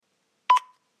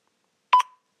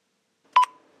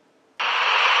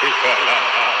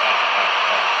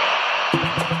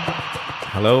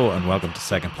Hello and welcome to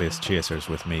Second Place Chasers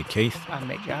with me, Keith. And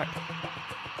me, Jack.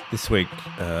 This week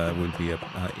we'll be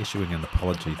issuing an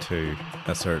apology to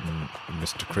a certain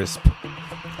Mr. Crisp.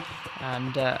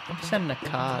 And I'll be sending a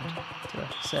card to a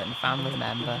certain family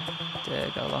member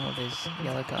to go along with his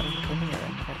yellow card for Cunha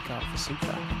and red card for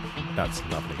Super. That's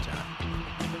lovely, Jack.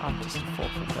 I'm just a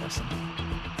thoughtful person.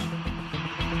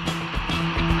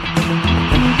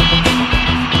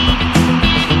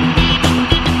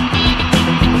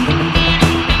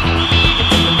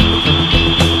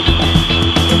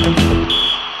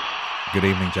 Good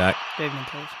evening, Jack. Good evening,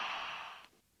 Keith.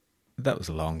 That was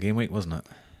a long game week, wasn't it?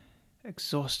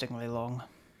 Exhaustingly long.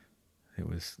 It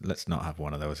was. Let's not have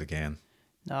one of those again.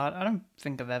 No, I don't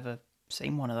think I've ever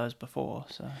seen one of those before.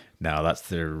 So, No, that's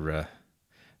their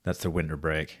winter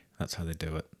break. That's how they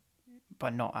do it. by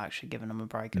not actually giving them a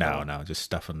break at all. No, just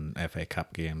stuffing FA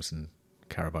Cup games and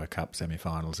Carabao Cup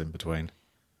semi-finals in between.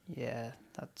 Yeah,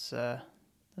 that's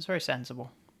very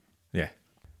sensible. Yeah.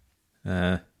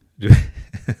 The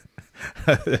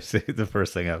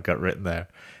first thing I've got written there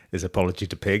is apology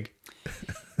to Pig.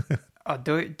 Oh,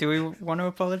 do we want to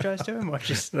apologise to him or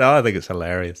just? No, I think it's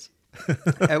hilarious.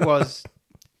 It was,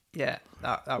 yeah,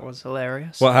 that was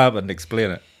hilarious. What happened?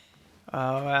 Explain it.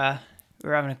 Oh, we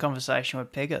were having a conversation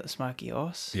with Pig at the Smoky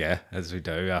Horse. Yeah, as we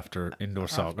do after indoor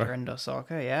soccer. After indoor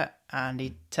soccer, yeah. And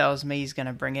he tells me he's going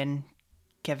to bring in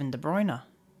Kevin De Bruyne.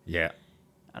 Yeah.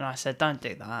 And I said, don't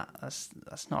do that.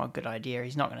 That's not a good idea.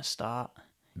 He's not going to start.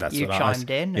 That's You what chimed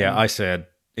in. Yeah, and- I said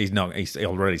he's not. He's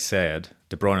already said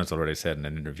De Bruyne's already said in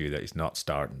an interview that he's not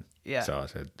starting. Yeah. So I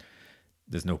said,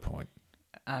 "There's no point."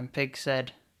 And Pig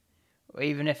said, well,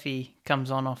 even if he comes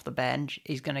on off the bench,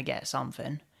 he's going to get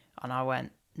something. And I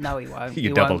went, no, he won't.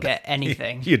 He won't get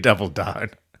anything. You doubled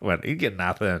down. Went, he'd get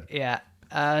nothing. Yeah.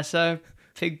 So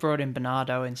Pig brought in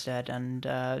Bernardo instead, and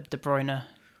De Bruyne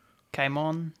came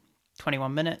on,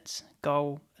 21 minutes,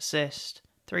 goal, assist,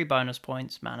 3 bonus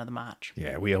points, man of the match.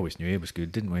 Yeah, we always knew he was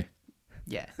good, didn't we?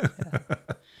 Yeah.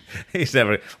 He's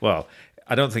never. Well,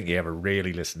 I don't think he ever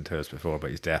really listened to us before, but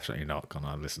he's definitely not going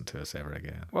to listen to us ever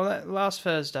again. Well, last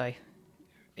Thursday,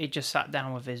 he just sat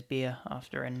down with his beer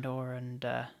after indoor and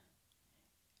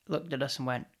looked at us and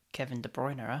went, Kevin De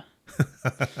Bruyne, huh?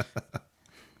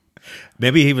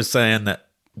 Maybe he was saying that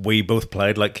we both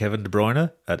played like Kevin De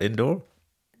Bruyne at indoor.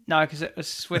 No, because it was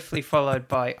swiftly followed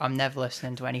by, I'm never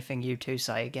listening to anything you two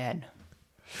say again.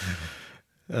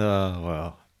 Oh,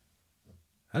 well.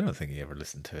 I don't think he ever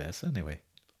listened to us anyway.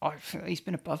 He's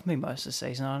been above me most of the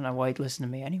season. I don't know why he'd listen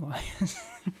to me anyway.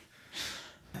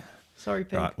 Sorry,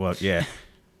 Pig. Right, well, yeah.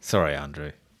 Sorry,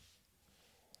 Andrew.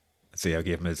 See, I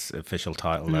gave him his official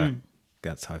title there.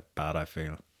 That's how bad I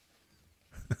feel.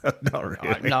 Not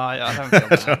really. No, I don't feel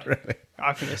bad. Not really.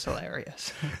 I think it's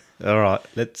hilarious. All right,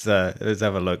 let's have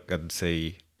a look and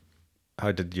see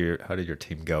how did your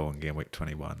team go in game week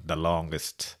 21, the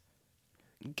longest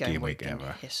game week in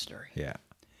ever. history. Yeah,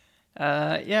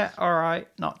 Yeah, all right.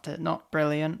 Not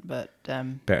brilliant, but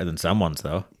better than someone's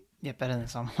though. yeah, better than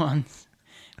someone's.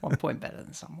 1 point better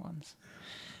than someone's.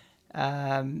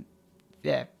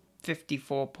 Yeah,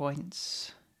 54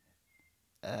 points.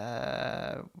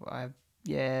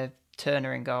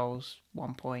 Turner in goals,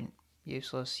 1 point,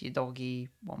 useless. Udogie,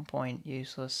 1 point,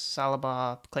 useless.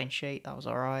 Saliba, clean sheet, that was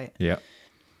all right. Yeah.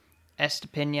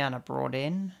 Estepinian I brought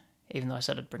in, even though I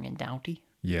said I'd bring in Doughty.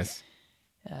 Yes,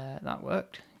 That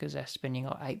worked, because Estepinian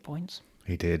got 8 points.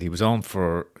 he did.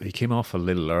 He came off a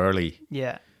little early,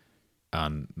 Yeah.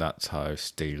 and that's how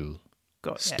Steele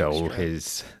Got stole extra.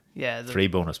 his Yeah, 3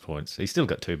 bonus points. He still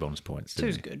got 2 bonus points. Didn't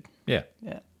two's he? good. Yeah.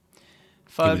 Yeah.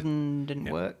 Foden didn't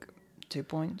yeah. work. 2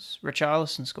 points.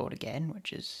 Richarlison scored again,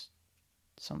 which is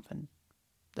something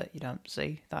that you don't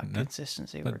see. That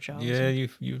consistency with But, Richarlison.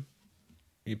 yeah,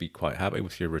 you'd be quite happy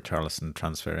with your Richarlison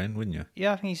transfer in, wouldn't you?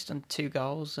 Yeah, I think he's done 2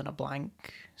 goals and a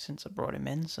blank since I brought him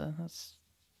in, so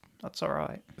that's all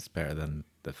right. It's better than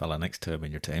the fella next to him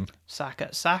in your team.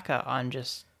 Saka, I'm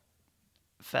just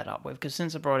fed up with, because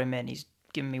since I brought him in, he's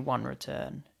given me 1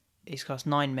 return. He's cost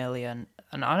 9 million,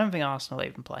 and I don't think Arsenal are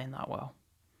even playing that well.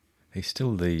 He's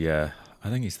still I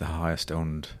think he's the highest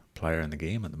owned player in the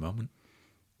game at the moment.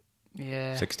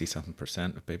 Yeah.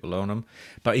 60-something% of people own him.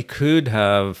 But he could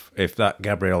have, if that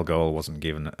Gabriel goal wasn't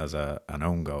given as an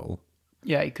own goal,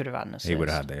 Yeah, he could have had an assist. he would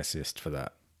have had the assist for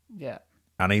that. Yeah.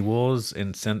 And he was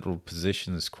in central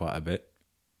positions quite a bit,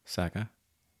 Saka.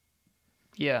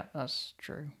 Yeah, that's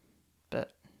true.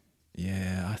 But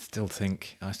Yeah, I still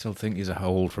think he's a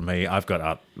hold for me. I've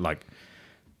got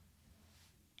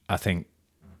I think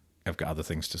I've got other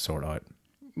things to sort out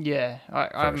yeah,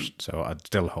 I'm first, so I'd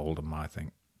still hold him. I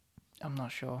think. I'm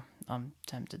not sure. I'm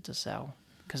tempted to sell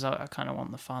because I kind of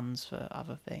want the funds for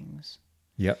other things.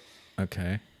 Yep.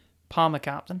 Okay. Palmer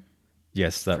captain.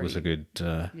 Yes, that was a good.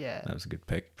 Yeah. That was a good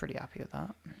pick. Pretty happy with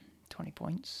that. 20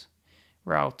 points.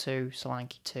 Raul 2,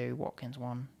 Solanke 2, Watkins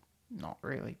 1. Not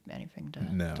really anything to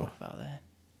talk about there.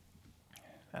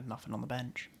 Had nothing on the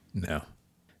bench. No.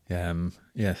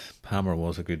 Yes, Palmer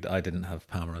was a good. I didn't have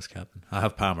Palmer as captain. I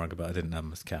have Palmer, but I didn't have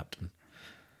him as captain.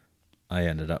 I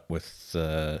ended up with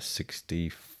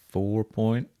 64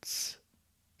 points,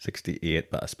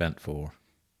 68, but I spent 4.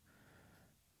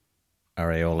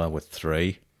 Areola with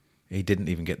 3. He didn't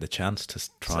even get the chance to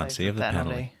try and save the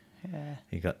penalty. Yeah.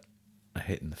 He got a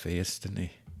hit in the face, didn't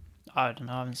he? I don't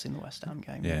know. I haven't seen the West Ham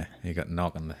game. Yeah, he got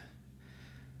knocked on the.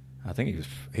 I think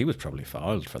he was probably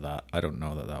fouled for that. I don't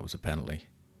know that was a penalty,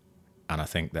 and I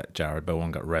think that Jared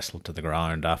Bowen got wrestled to the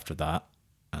ground after that,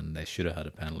 and they should have had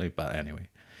a penalty. But anyway,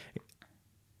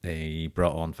 they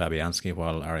brought on Fabianski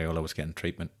while Areola was getting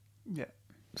treatment. Yeah.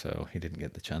 So he didn't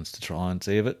get the chance to try and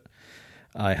save it.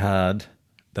 I had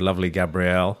the lovely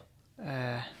Gabrielle,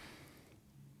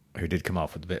 who did come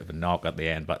off with a bit of a knock at the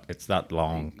end, but it's that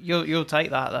long. You'll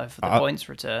take that, though, for the points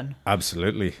return.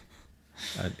 Absolutely.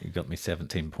 He got me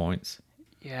 17 points.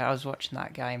 Yeah, I was watching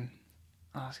that game.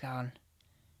 I was going,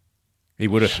 he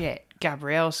would have. Shit,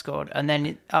 Gabrielle scored. And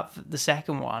then up the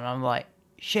second one, I'm like,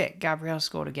 shit, Gabrielle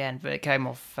scored again. But it came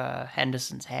off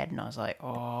Henderson's head, and I was like,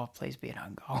 oh, please be an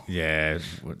own goal. Yeah,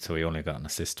 so he only got an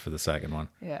assist for the second one.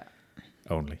 Yeah.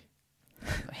 Only.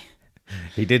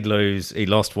 He did lose. He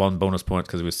lost 1 bonus point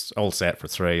because he was all set for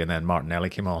 3, and then Martinelli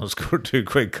came on and scored 2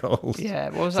 quick goals. Yeah,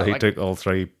 what was so that? he like took all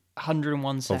 3.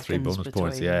 101 seconds 3 bonus between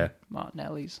points, yeah.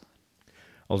 Martinelli's.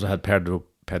 Also had Pedro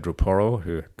Porro,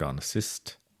 who got an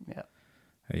assist. Yeah.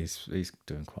 He's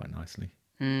doing quite nicely.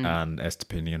 And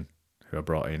Estepinian, who I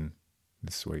brought in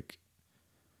this week.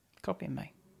 Copying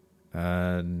me?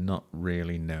 Not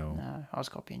really, no. No, I was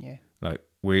copying you. Like,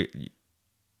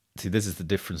 see, this is the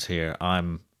difference here.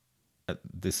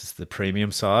 This is the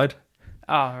premium side.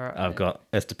 Oh, right. I've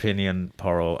got Estepinian,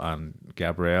 Porro, and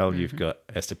Gabrielle. You've got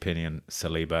Estepinian,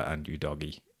 Saliba, and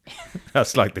Udogi.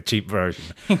 That's like the cheap version.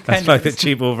 That's like the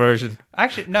cheapo version.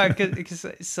 Actually, no, because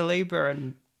Saliba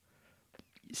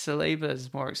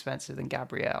is more expensive than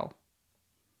Gabrielle.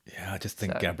 Yeah, I just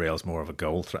think Gabrielle's more of a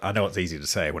goal threat. I know it's easy to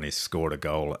say when he's scored a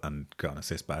goal and got an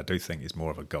assist, but I do think he's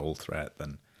more of a goal threat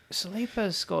than...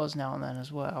 Saliba scores now and then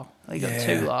as well. He got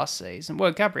 2 last season.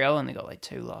 Well, Gabrielle only got like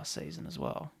 2 last season as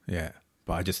well. Yeah,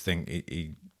 but I just think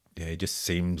he just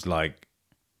seems like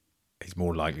he's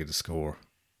more likely to score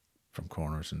from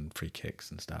corners and free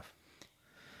kicks and stuff.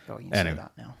 Oh, you can say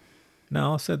that now.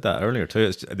 No, I said that earlier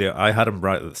too. I had him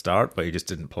right at the start, but he just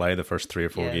didn't play the first 3 or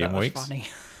 4 game weeks. Funny.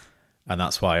 And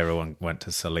that's why everyone went to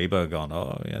Saliba going,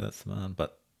 oh, yeah, that's the man.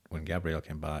 But when Gabriel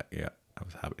came back, yeah, I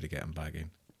was happy to get him back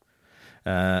in.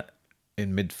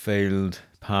 In midfield,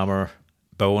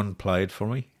 Bowen played for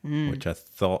me, which I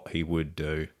thought he would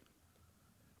do.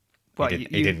 Well, he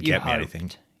didn't get me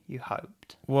anything. You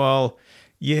hoped. Well,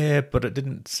 yeah, but it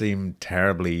didn't seem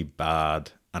terribly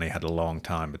bad, and he had a long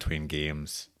time between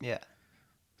games. Yeah.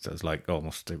 So it was like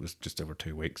it was just over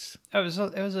 2 weeks. It was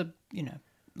a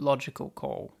logical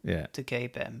call. Yeah. To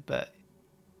keep him, but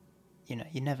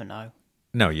you never know.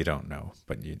 No, you don't know,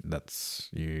 but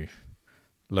you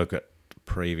look at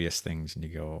previous things and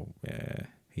you go, yeah,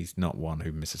 he's not one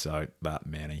who misses out that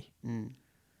many.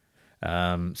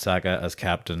 Saka as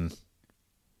captain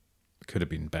could have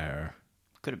been better.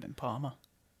 Could have been Palmer.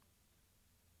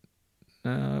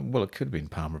 Well, it could have been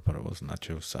Palmer, but it wasn't. I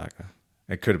chose Saka.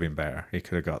 It could have been better. He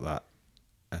could have got that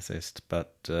assist,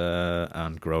 but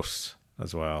and Gross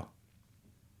as well,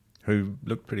 who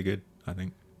looked pretty good, I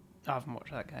think. I haven't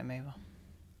watched that game either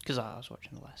because I was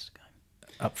watching the Leicester game.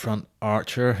 Up front,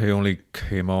 Archer, who only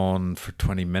came on for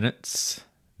 20 minutes.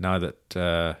 Now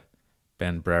that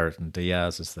Ben Brereton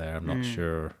Diaz is there, I'm not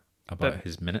sure about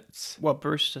his minutes. Well,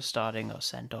 Brewster starting got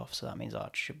sent off, so that means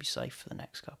Archer should be safe for the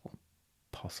next couple.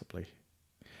 Possibly.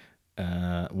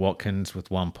 Watkins with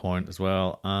 1 point as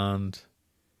well, and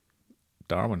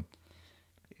Darwin.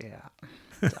 Yeah.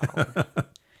 Darwin.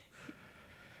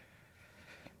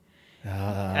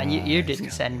 And you didn't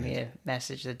send me a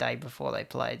message the day before they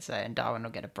played saying Darwin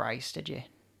will get a brace, did you?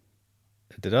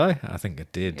 Did I? I think I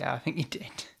did. Yeah, I think you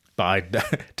did. But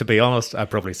to be honest, I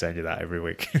probably send you that every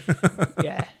week.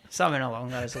 Yeah, something along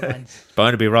those lines.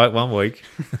 Bound to be right 1 week.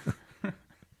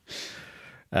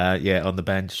 Yeah, on the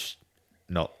bench,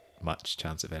 not much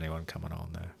chance of anyone coming on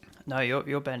there. No,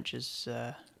 your bench is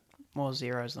more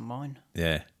zeros than mine.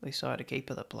 Yeah. At least I had a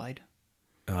keeper that played.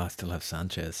 Oh, I still have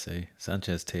Sanchez, see.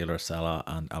 Sanchez, Taylor, Salah,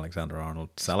 and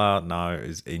Alexander-Arnold. Salah now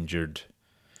is injured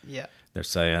Yeah. They're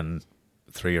saying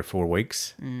 3 or 4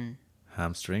 weeks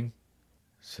hamstring.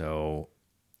 So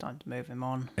Time to move him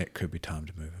on. it could be time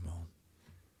to move him on.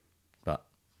 But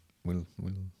we'll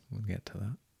get to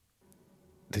that.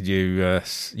 Did you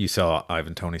you saw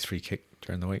Ivan Toney's free kick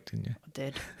during the week, didn't you? I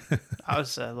did. That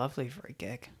was a lovely free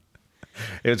kick.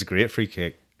 It was a great free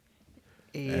kick.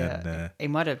 He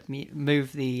might have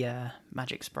moved the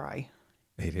magic spray.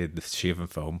 He did the shaving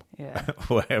foam. Yeah.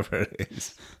 Whatever it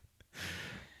is.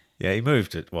 Yeah, he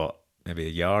moved it, maybe a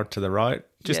yard to the right?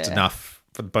 Just enough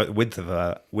for about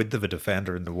the width of a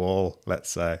defender in the wall, let's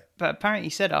say. But apparently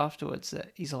he said afterwards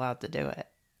that he's allowed to do it.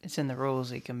 It's in the rules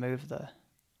he can move the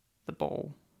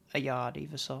ball a yard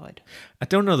either side. I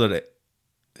don't know that it...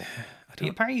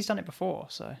 Apparently he's done it before,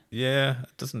 so... Yeah,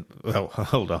 it doesn't... Well,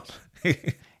 hold on.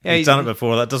 Yeah, he's done it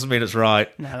before. That doesn't mean it's right.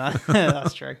 No,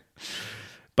 that's true.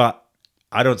 But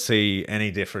I don't see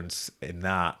any difference in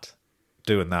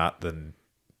doing that, than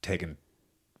taking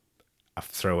a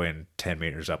throw in 10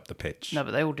 metres up the pitch. No,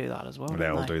 but they all do that as well. They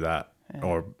all do that. Yeah.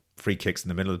 Or free kicks in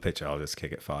the middle of the pitch. I'll just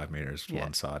kick it 5 metres Yeah.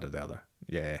 one side or the other.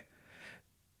 Yeah.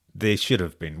 They should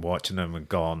have been watching them and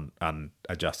gone and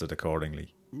adjusted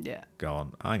accordingly. Yeah.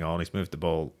 Gone, hang on, he's moved the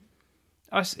ball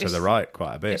It's to the right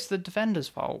quite a bit. It's the defender's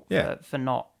fault Yeah. for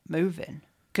not moving.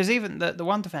 Because even the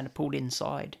one defender pulled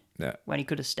inside Yeah. when he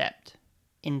could have stepped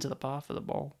into the path of the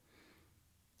ball.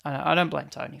 I don't blame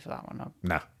Tony for that one.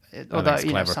 No. Although it's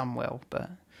clever. some will, but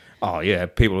Oh, yeah,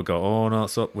 people will go, oh, no,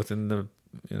 it's up within the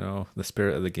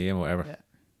spirit of the game or whatever. Yeah.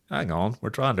 Hang on, we're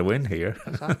trying to win here.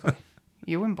 exactly.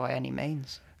 You win by any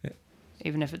means. Yeah.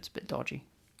 Even if it's a bit dodgy.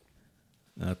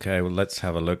 Okay, well, let's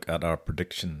have a look at our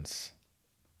predictions.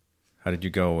 How did you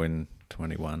go in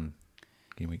 21?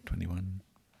 Game week 21?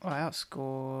 Well, I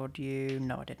outscored you.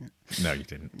 No, I didn't. No, you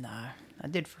didn't. No, I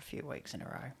did for a few weeks in a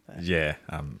row. But Yeah,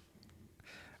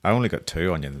 I only got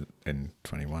 2 on you in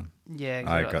 21. yeah,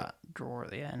 I I got- got that draw at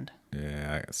the end.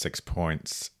 Yeah, I got 6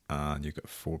 points, and you got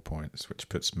 4 points, which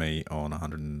puts me on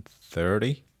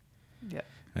 130, Yeah.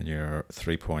 and you're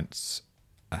 3 points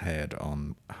ahead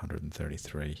on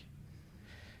 133.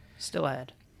 Still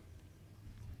ahead.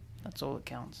 That's all that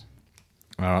counts.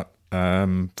 All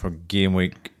right, for game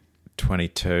week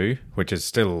 22, which is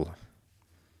still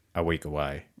a week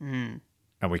away, and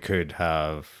we could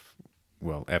have,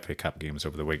 FA Cup games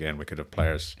over the weekend. We could have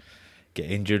players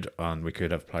get injured, and we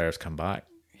could have players come back.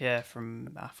 Yeah, from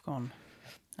AFCON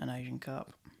and Asian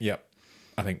Cup. Yep.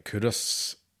 I think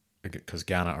Kudus, because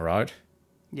Ghana are out,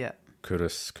 Yeah.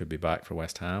 Kudus could be back for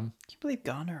West Ham. Can you believe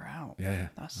Ghana are out? Yeah,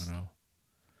 That's I know.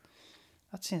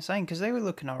 That's insane because they were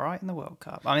looking all right in the World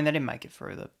Cup. I mean, they didn't make it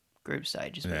through the group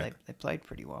stages, but Yeah. they played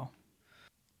pretty well.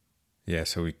 Yeah,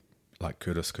 so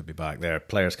Kudus could be back there.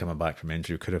 Players coming back from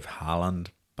injury. We could have Haaland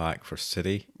back for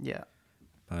City Yeah.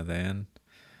 by then.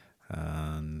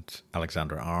 And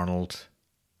Alexander Arnold.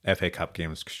 FA Cup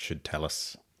games should tell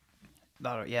us,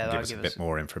 That'll give us a give bit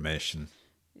more information.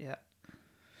 Yeah.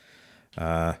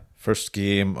 First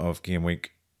game of game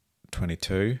week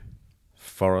 22.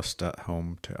 Forest at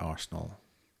home to Arsenal.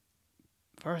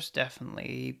 Forest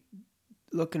definitely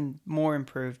looking more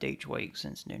improved each week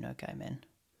since Nuno came in,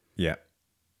 Yeah.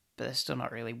 but they're still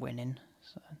not really winning.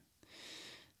 So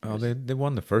Oh, they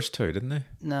won the first 2, didn't they?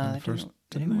 no, Won they the first,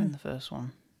 didn't win the first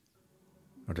one.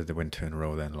 Or did they win 2 in a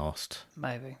row then lost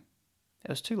Maybe it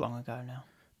was too long ago now.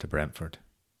 to Brentford?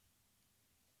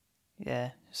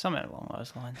 Yeah, something along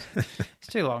those lines. It's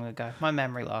too long ago. My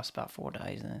memory lasts about 4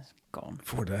 days and it's gone.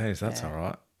 4 days, that's Yeah. all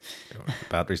right. The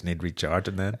batteries need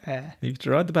recharging then. Yeah. You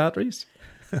tried the batteries?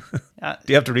 Uh,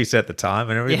 Do you have to reset the time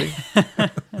and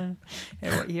everything?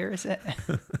 Yeah, what year is it?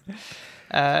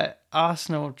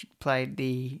 Arsenal played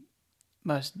the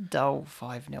most dull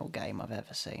 5-0 game I've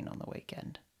ever seen on the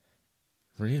weekend.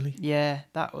 Really? Yeah,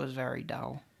 that was very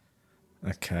dull.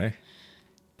 Okay.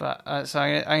 But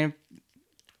so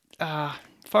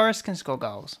Forest can score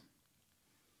goals,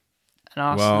 and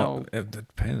Arsenal. Well, it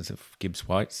depends if Gibbs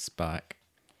White's back.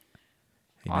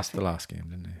 He I missed the think- last game,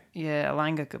 didn't he? Yeah,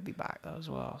 Alanga could be back though as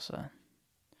well. So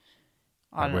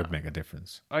I That don't would know. make a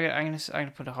difference. I'm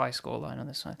gonna put a high score line on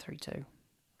this one, 3-2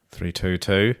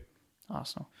 3-2-2.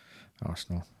 Arsenal.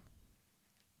 Arsenal.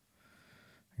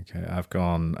 Okay, I've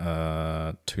gone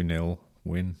 2-0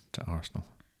 win to Arsenal.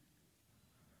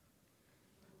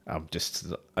 I'm just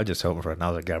hoping for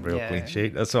another Gabriel Yeah. clean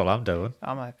sheet. That's all I'm doing.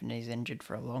 I'm hoping he's injured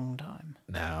for a long time.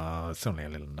 No, it's only a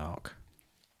little knock.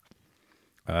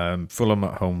 Fulham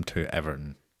at home to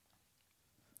Everton.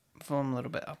 Fulham a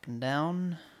little bit up and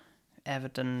down.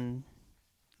 Everton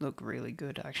look really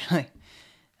good actually.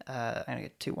 I'm gonna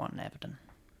get 2-1 Everton.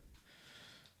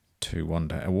 2-1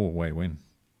 to away win.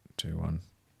 2-1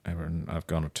 Everton. I've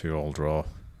gone a 2-2 draw.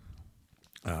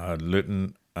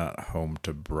 Luton at home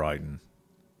to Brighton.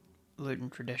 Luton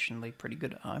traditionally pretty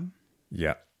good at home.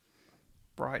 Yeah.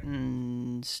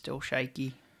 Brighton still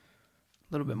shaky.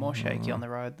 A little bit more shaky on the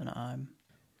road than at home.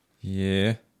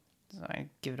 Yeah. So I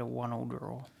give it a 1-1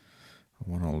 draw.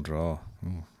 1-1 draw.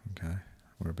 Oh, okay.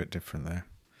 We're a bit different there.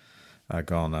 I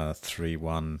gone a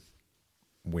 3-1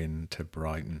 win to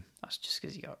Brighton. That's just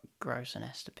because you got Gross and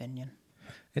Estepinian.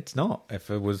 It's not. If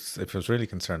I was really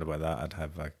concerned about that, I'd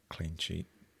have a clean sheet.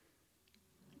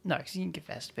 No, because you can give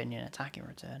Estepinian attacking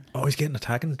return. Oh, he's getting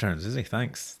attacking returns, is he?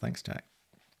 Thanks, Jack.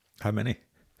 How many?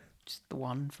 Just the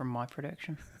one from my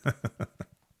prediction.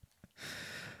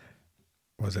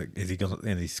 Is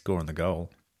he scoring the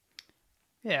goal?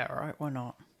 Yeah, all right. Why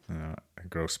not? A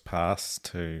gross pass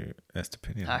to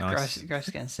Estepinian. Nice. Gross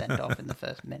getting sent off in the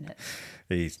first minute.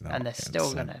 He's not. And they're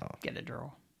still going to get a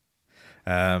draw.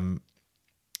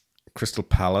 Crystal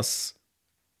Palace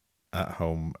at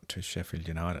home to Sheffield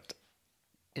United.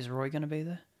 Is Roy going to be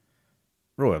there?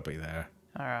 Roy will be there.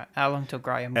 All right. How long till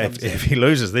Graham comes in? If he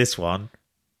loses this one,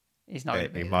 he's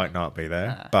not. He might not be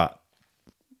there. But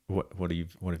what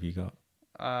have you got?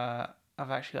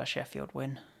 I've actually got a Sheffield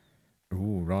win.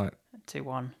 Ooh, right.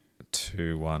 2-1.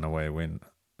 2-1 away win.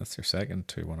 That's your second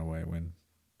 2-1 away win.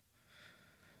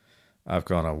 I've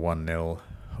gone a 1-0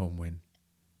 home win.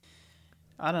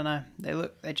 I don't know.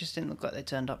 They just didn't look like they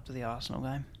turned up to the Arsenal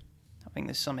game. I think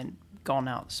there's something gone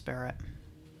out the spirit.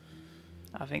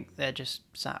 I think they're just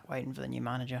sat waiting for the new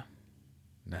manager.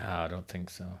 No, I don't think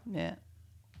so. Yeah.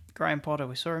 Graham Potter,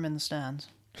 we saw him in the stands.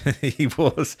 He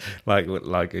was like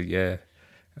yeah,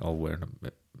 all wearing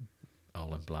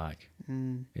all in black.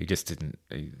 He just didn't.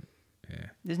 Yeah.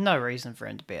 There's no reason for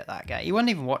him to be at that game. He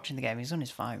wasn't even watching the game. He was on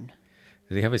his phone.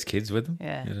 Did he have his kids with him?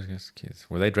 Yeah. His kids.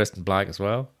 Were they dressed in black as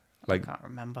well? Like I can't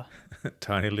remember.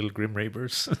 tiny little Grim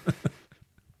Reapers.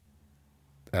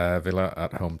 Villa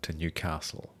at home to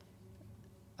Newcastle.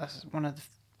 That's one of the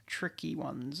tricky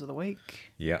ones of the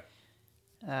week. Yeah.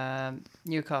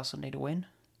 Newcastle need a win.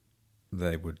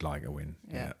 They would like a win.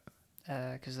 Yeah.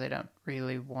 Because they don't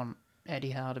really want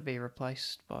Eddie Howe to be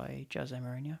replaced by Jose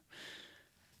Mourinho.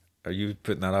 Are you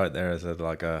putting that out there as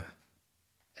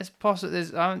It's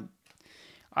possible.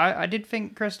 I did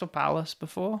think Crystal Palace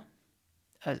before,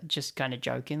 just kind of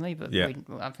jokingly, but yeah.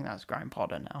 I think that's Graham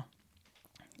Potter now.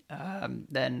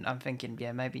 Then I'm thinking,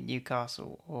 maybe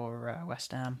Newcastle or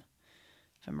West Ham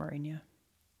for Mourinho.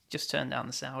 Just turned down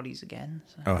the Saudis again.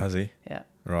 So. Oh, has he? Yeah.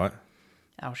 Right.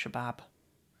 Al-Shabaab.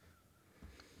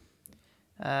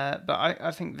 But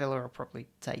I think Villa will probably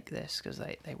take this because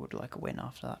they would like a win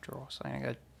after that draw. So I'm going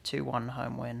to go 2-1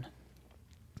 home win.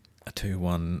 A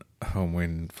 2-1 home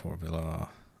win for Villa.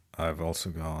 I've also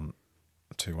gone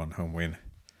 2-1 home win.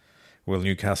 Will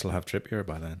Newcastle have Trippier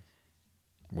by then?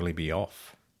 Will he be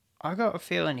off? I got a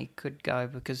feeling he could go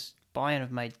because Bayern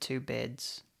have made 2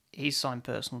 bids. He's signed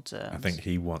personal terms. I think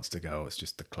he wants to go. It's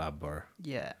just the club or...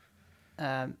 Yeah.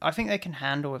 I think they can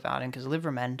handle without him because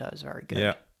Livramento is very good.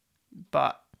 Yeah.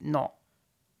 But not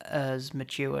as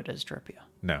matured as Trippier.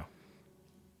 No.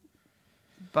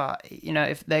 But,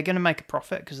 if they're going to make a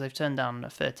profit because they've turned down a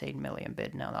 13 million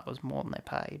bid now, that was more than they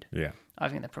paid. Yeah. I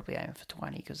think they're probably aiming for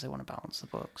 20 because they want to balance the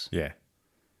books. Yeah.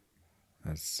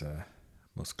 As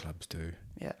most clubs do.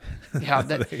 Yeah. Yeah.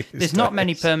 There's not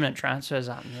many permanent transfers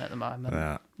happening at the moment.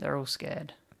 Nah. They're all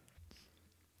scared.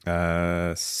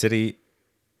 City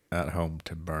at home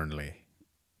to Burnley.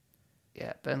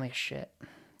 Yeah, Burnley is shit.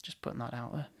 Just putting that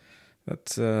out there.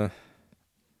 That's,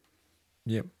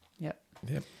 yep. Yep.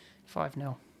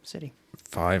 5-0, City.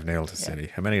 5-0 to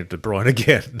City. How many did De Bruyne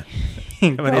get?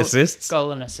 How many assists?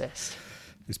 Goal and assist.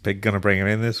 Is Pig going to bring him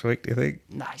in this week, do you think?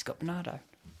 Nah, he's got Bernardo.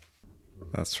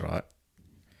 That's right.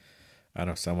 I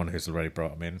know someone who's already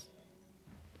brought him in.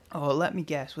 Oh, let me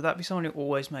guess. Would that be someone who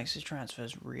always makes his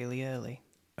transfers really early?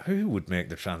 Who would make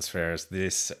the transfers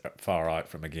this far out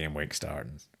from a game week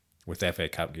starting with FA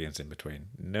Cup games in between?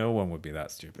 No one would be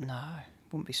that stupid. No,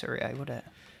 wouldn't be Surrey, would it?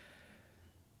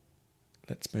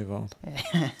 Let's move on.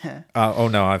 Oh,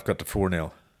 no, I've got the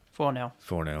 4-0. 4-0.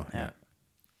 4-0,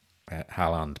 yeah.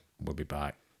 Haaland will be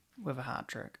back. With a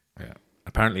hat-trick. Yeah.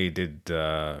 Apparently he did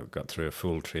got through a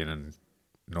full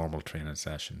normal training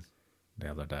session the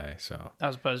other day. So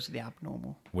as opposed to the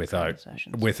abnormal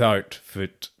without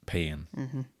foot pain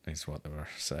is what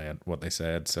they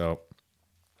said. So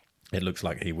it looks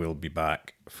like he will be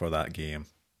back for that game.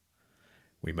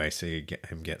 We may see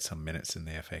him get some minutes in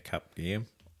the FA Cup game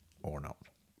or not.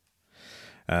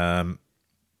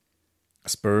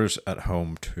 Spurs at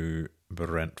home to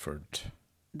Brentford.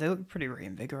 They looked pretty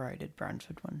reinvigorated,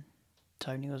 Brentford, when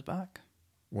Tony was back.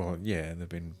 Well, yeah, they've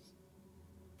been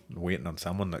waiting on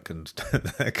someone that can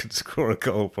that can score a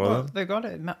goal for Well, them. they got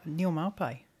it. Neil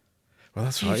Maupay. Well,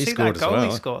 that's Did right. you He see scored that as goal well.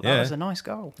 he scored? Yeah. That was a nice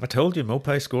goal. I told you,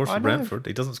 Maupay scores I for know. Brentford.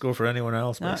 He doesn't score for anyone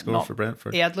else, but he scores for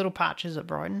Brentford. He had little patches at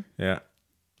Brighton. Yeah.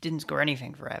 Didn't score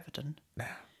anything for Everton. Nah.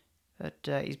 But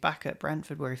he's back at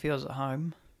Brentford where he feels at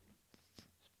home.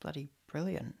 Bloody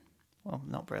brilliant. Well,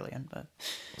 not brilliant, but...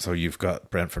 So you've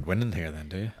got Brentford winning here then,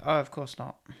 do you? Oh, of course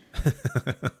not.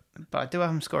 But I do have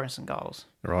him scoring some goals.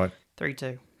 Right.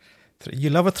 3-2.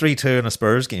 You love a 3-2 in a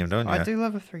Spurs game, don't you? I do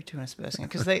love a 3-2 in a Spurs game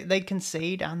because they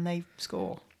concede and they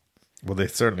score. Well,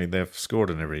 they've scored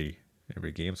in every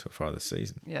game so far this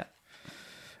season. Yeah.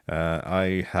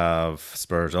 I have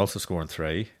Spurs also scoring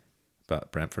 3,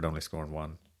 but Brentford only scoring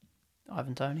 1.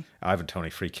 Ivan Toney. Ivan Toney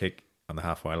free kick on the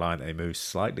halfway line. They move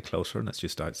slightly closer, and it's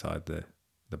just outside the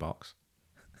box.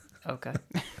 Okay.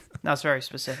 That's very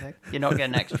specific. You're not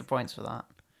getting extra points for that.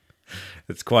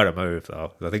 It's quite a move,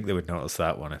 though. I think they would notice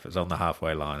that one if it's on the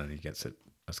halfway line and he gets it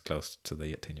as close to the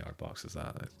 18-yard box as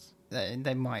that.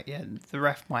 They might, yeah. The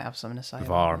ref might have something to say.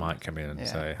 VAR might come in and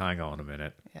say, "Hang on a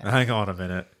minute, hang on a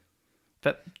minute."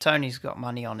 But Tony's got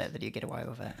money on it that you get away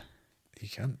with it. He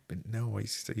can't. No,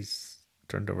 he's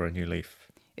turned over a new leaf.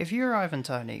 If you were Ivan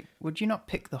Toney, would you not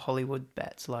pick the Hollywood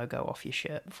Bets logo off your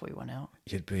shirt before you went out?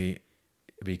 You'd be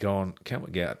going, can't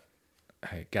we get,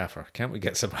 hey Gaffer, can't we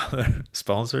get some other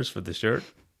sponsors for the shirt?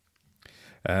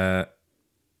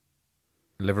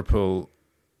 Liverpool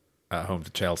at home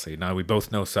to Chelsea. Now we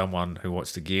both know someone who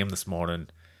watched the game this morning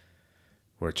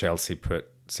where Chelsea put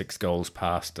 6 goals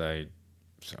past a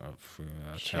sort of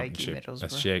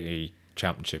shaky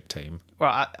championship team.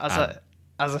 Well,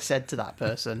 as I said to that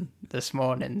person this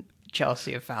morning,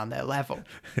 Chelsea have found their level.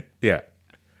 Yeah.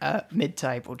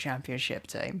 Mid-table championship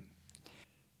team.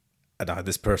 And now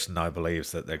this person now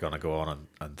believes that they're going to go on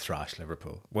and thrash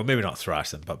Liverpool. Well, maybe not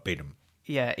thrash them, but beat them.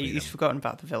 Yeah, he's forgotten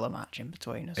about the Villa match in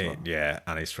between as well. Yeah,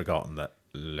 and he's forgotten that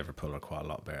Liverpool are quite a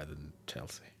lot better than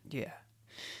Chelsea. Yeah.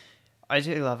 I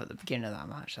do love at the beginning of that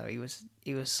match, though. He was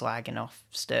slagging off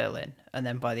Sterling, and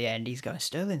then by the end, he's going,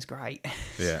 Sterling's great.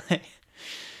 Yeah.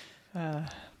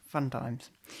 Fun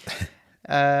times.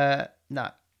 No,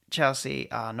 Chelsea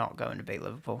are not going to beat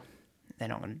Liverpool. They're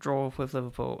not going to draw with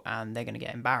Liverpool, and they're going to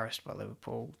get embarrassed by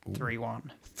Liverpool 3-1.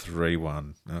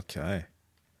 3-1. Okay.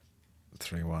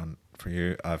 3-1 for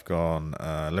you. I've gone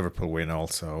Liverpool win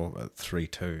also at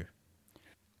 3-2.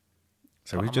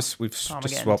 So we've just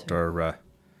swapped our.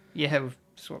 Yeah, we've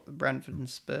swapped the Brentford and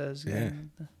Spurs. Yeah.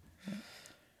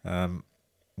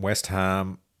 West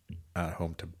Ham at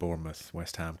home to Bournemouth.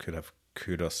 West Ham could have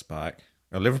Kudus back.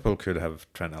 Liverpool could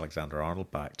have Trent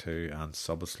Alexander-Arnold back too, and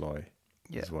Szoboszlai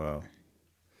as well,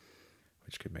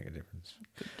 which could make a difference.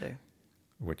 Could do.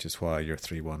 Which is why your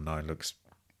 3-1 now looks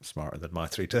smarter than my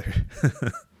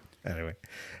 3-2. Anyway,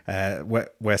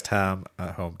 West Ham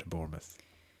at home to Bournemouth.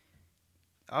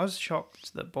 I was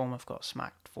shocked that Bournemouth got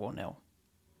smacked 4-0.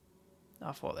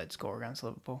 I thought they'd score against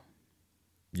Liverpool.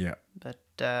 Yeah. But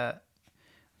I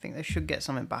think they should get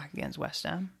something back against West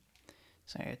Ham.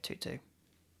 So 2-2.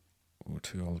 Oh,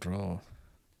 2-2 draw.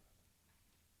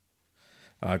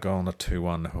 I go on a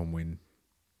 2-1 home win.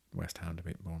 West Ham to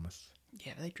beat Bournemouth.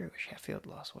 Yeah, they drew with Sheffield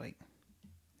last week.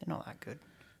 They're not that good.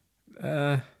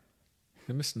 They're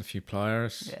missing a few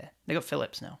players. Yeah, they got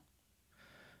Phillips now.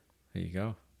 There you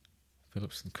go.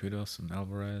 Phillips and Kudus and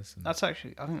Alvarez. And I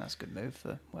think that's a good move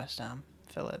for West Ham.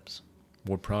 Phillips.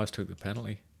 Ward-Prowse took the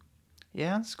penalty.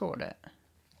 Yeah, and scored it.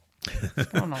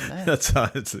 What's going on there?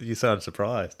 You sound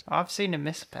surprised. I've seen him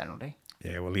miss a penalty.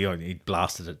 Yeah, well, he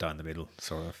blasted it down the middle,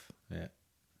 sort of. Yeah.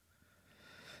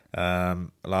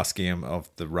 Last game of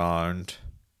the round,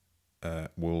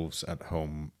 Wolves at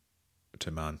home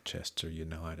to Manchester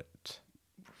United.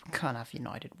 Can't have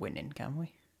United winning, can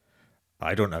we?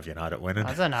 I don't have United winning.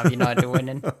 I don't have United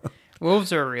winning.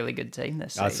 Wolves are a really good team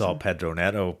this season. I saw Pedro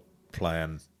Neto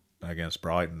playing against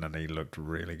Brighton, and he looked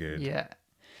really good. Yeah,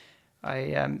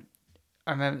 I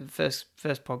remember the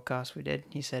first podcast we did.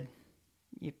 He said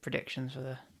your predictions for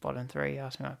the bottom 3. He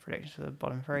asked me my predictions for the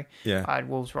bottom 3. Yeah, I had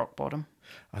Wolves rock bottom.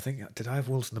 Did I have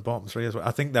Wolves in the bottom 3 as well?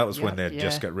 I think that was when they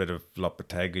just got rid of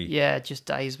Lopetegui. Yeah, just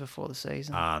days before the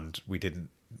season. And we didn't.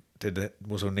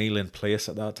 Was O'Neill in place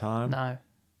at that time? No.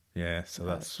 Yeah, so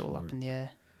that's all up in the air.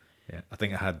 Yeah, I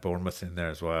think I had Bournemouth in there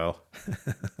as well.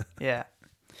 Yeah.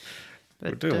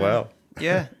 But, we're doing well.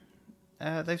 Yeah.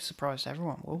 They've surprised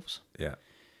everyone, Wolves. Yeah.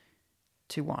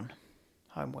 2-1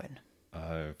 home win.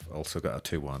 I've also got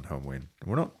a 2-1 home win.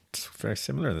 We're not very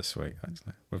similar this week,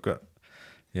 actually. We've got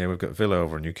Villa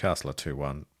over Newcastle at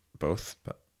 2-1 both,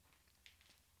 but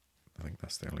I think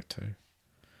that's the only two.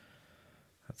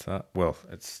 That's that. Well,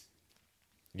 it's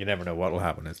You never know what will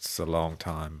happen. It's a long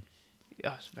time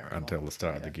Yeah, it's very until long. the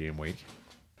start of the game week.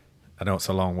 I know it's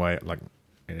a long way. Like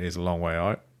it is a long way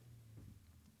out.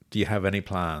 Do you have any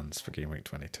plans for game week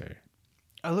 22?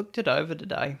 I looked it over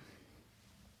today,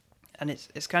 and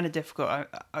it's kind of difficult.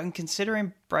 I'm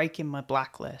considering breaking my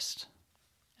blacklist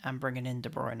and bringing in De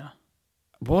Bruyne.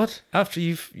 What? After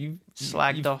you've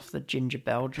Slagged off the ginger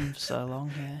Belgian for so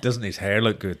long, yeah. Doesn't his hair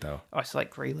look good though? Oh, it's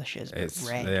like Grealish's, but It's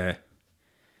red. yeah.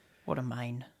 What a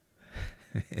mane.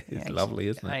 It's lovely,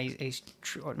 isn't it? He's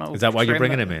Is that why you're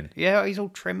bringing him in? Yeah, he's all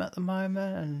trim at the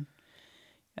moment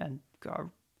and got a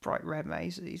bright red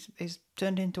mane. He's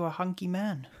turned into a hunky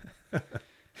man.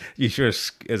 You sure?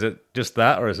 Is it just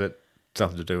that, or is it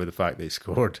something to do with the fact that he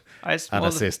scored and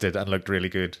assisted and looked really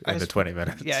good in the 20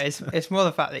 minutes? Yeah, it's more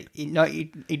the fact that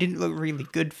he didn't look really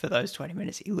good for those 20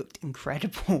 minutes. He looked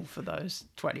incredible for those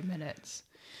 20 minutes.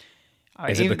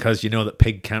 Is it because you know that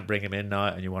Pig can't bring him in now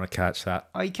and you want to catch that?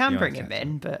 Oh, you can bring him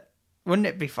in, but wouldn't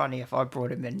it be funny if I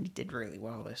brought him in and he did really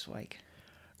well this week?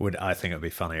 I think it would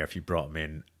be funnier if you brought him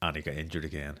in and he got injured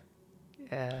again.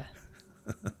 Yeah,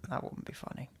 that wouldn't be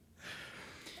funny.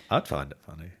 I'd find it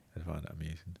funny. I'd find it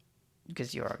amusing.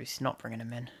 Because you're obviously not bringing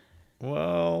him in.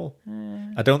 Well,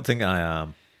 I don't think I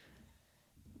am.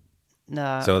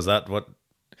 No. So is that what?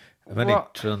 How many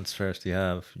transfers do you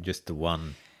have? Just the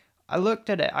one. I looked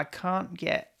at it. I can't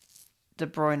get De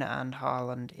Bruyne and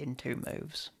Haaland in 2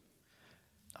 moves.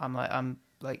 I'm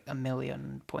like a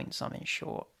million point something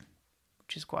short,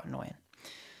 which is quite annoying.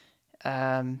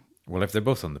 Well, if they're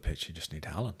both on the pitch, you just need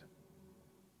Haaland.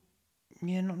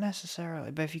 Yeah, not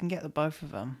necessarily, but if you can get the both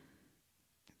of them,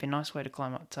 it'd be a nice way to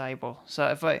climb up the table. So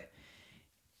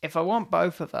if I want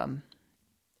both of them,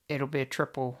 it'll be a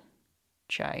triple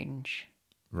change.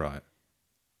 Right.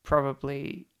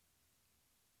 Probably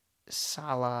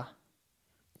Salah,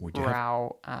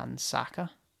 Rao, and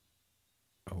Saka.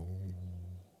 Oh.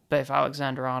 But if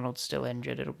Alexander-Arnold's still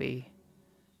injured, it'll be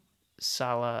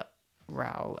Salah,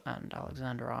 Rao, and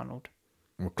Alexander-Arnold.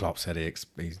 Well, Klopp said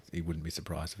he wouldn't be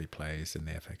surprised if he plays in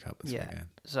the FA Cup this weekend.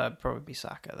 So it'd probably be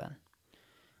Saka then.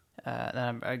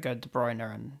 Then I'd go De Bruyne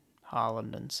and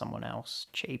Haaland and someone else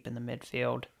cheap in the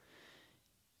midfield.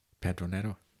 Pedro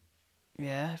Neto.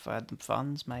 Yeah, if I had the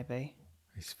funds, maybe.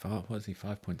 He's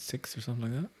 5.6 or something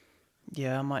like that?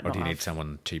 Yeah, I might not. Or do you need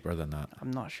someone cheaper than that? I'm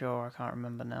not sure. I can't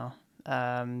remember now.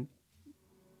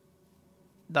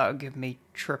 That would give me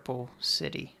triple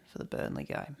City for the Burnley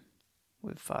game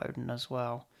with Foden as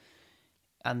well.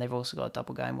 And they've also got a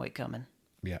double game week coming.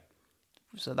 Yeah.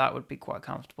 So that would be quite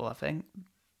comfortable, I think.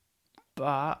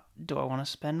 But do I want to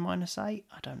spend -8?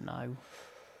 I don't know.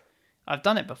 I've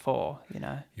done it before, you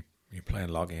know. You're playing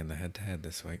Loggy in the head-to-head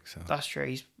this week, so... That's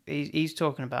true. He's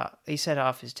talking about... He said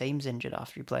half his team's injured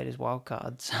after he played his wild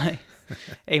card, so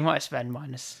he might spend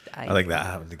 -8. I think that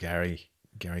happened to Gary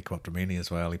Quattromini as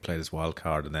well. He played his wild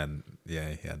card and then, he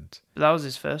had... But that was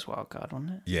his first wild card,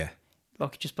 wasn't it? Yeah.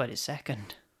 Like, he just played his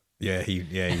second. Yeah, he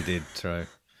did, true.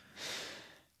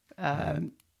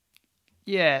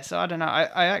 Yeah, so I don't know.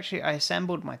 I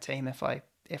assembled my team if I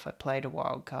played a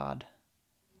wild card,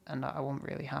 and I wasn't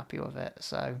really happy with it.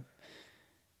 So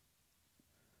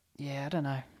yeah, I don't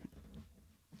know.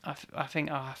 I think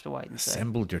I'll have to wait and see.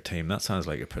 Assembled your team. That sounds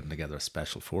like you're putting together a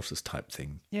special forces type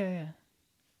thing. Yeah.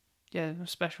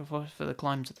 Special force for the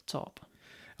climb to the top.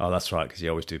 Oh, that's right, because you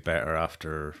always do better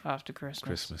after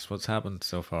Christmas. What's happened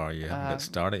so far? You haven't got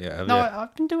started yet, have no, you?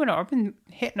 I've been doing it. I've been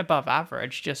hitting above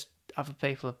average. Just other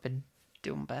people have been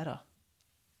doing better.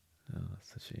 Oh,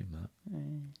 that's a shame, that.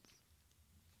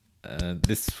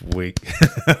 This week,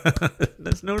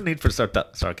 there's no need for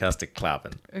sarcastic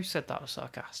clapping. Who said that was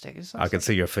sarcastic? I can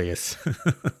see your face.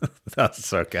 That's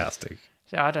sarcastic.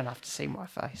 See, I don't have to see my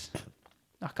face.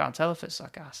 I can't tell if it's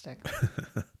sarcastic.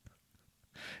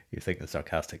 You think the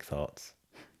sarcastic thoughts.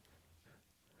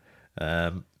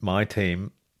 My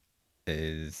team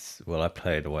is, well, I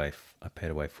paid away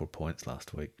 4 points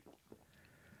last week.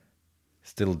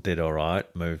 Still did all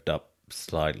right. Moved up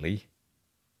slightly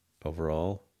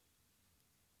overall.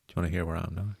 Do you want to hear where I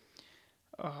am now?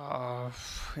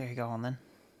 Here you go on then.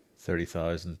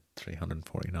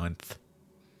 30,349th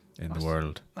in the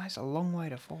world. That's a long way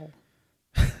to fall.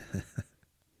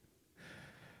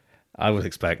 I was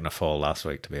expecting a fall last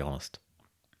week, to be honest.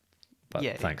 But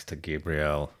yeah, thanks to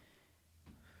Gabriel,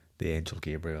 the angel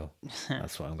Gabriel,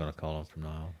 that's what I'm going to call him from now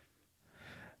on.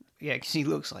 Yeah, because he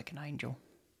looks like an angel.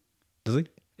 Does he?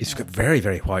 He's got very,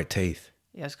 very white teeth.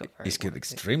 Yeah, he's got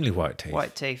extremely white teeth.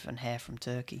 White teeth and hair from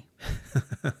Turkey.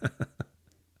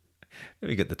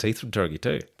 Maybe get the teeth from Turkey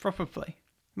too. Probably.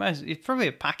 It's probably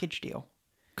a package deal.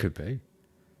 Could be.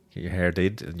 Get your hair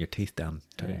did and your teeth done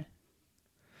too.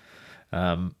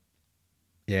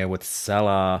 Yeah, with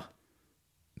Salah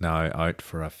now out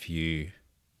for a few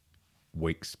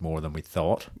weeks more than we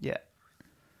thought, Yeah.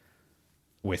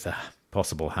 with a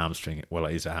possible hamstring. Well,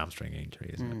 it is a hamstring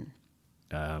injury, isn't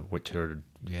it? Which are,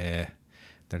 they're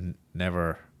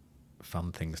never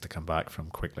fun things to come back from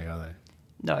quickly, are they?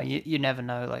 No, you never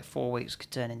know. Like 4 weeks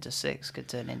could turn into 6, could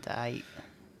turn into 8.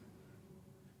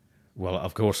 Well,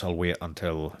 of course, I'll wait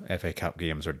until FA Cup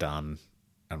games are done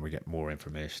and we get more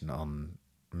information on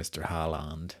Mr.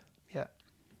 Haaland. Yeah.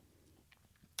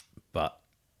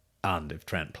 And if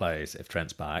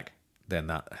Trent's back, then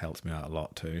that helps me out a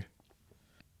lot too.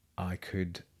 I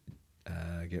could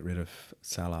get rid of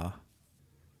Salah,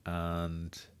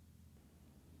 and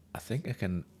I think I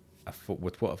can,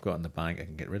 with what I've got in the bank, I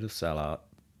can get rid of Salah,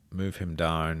 move him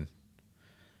down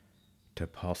to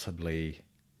possibly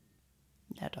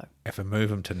Neto. If I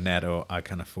move him to Neto, I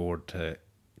can afford to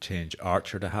change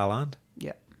Archer to Haaland.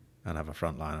 Yeah. And have a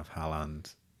front line of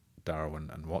Haaland,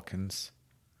 Darwin and Watkins.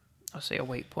 I see a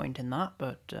weak point in that,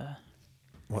 but...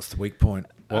 What's the weak point?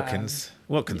 Watkins.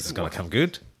 Watkins is going to come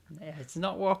good. Yeah, it's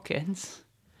not Watkins.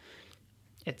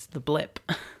 It's the blip.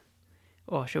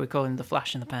 Or should we call him the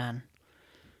flash in the pan?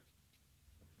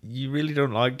 You really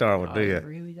don't like Darwin, do you? I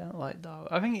really don't like Darwin.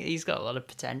 I think he's got a lot of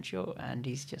potential, and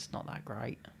he's just not that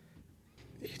great.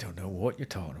 You don't know what you're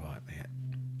talking about, mate.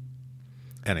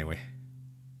 Anyway,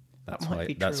 that's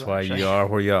why you are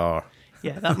where you are.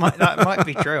 Yeah, that might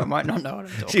be true. I might not know what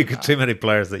I'm talking You got too many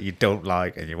players that you don't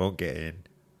like, and you won't get in.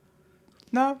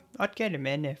 No, I'd get him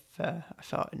in if I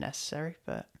felt it necessary,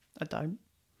 but I don't.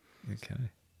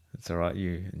 Okay, it's all right.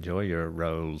 You enjoy your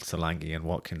role, Solanke and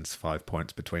Watkins, 5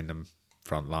 points between them,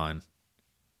 front line.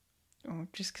 Oh,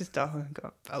 just because Darwin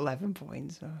got 11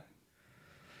 points. So.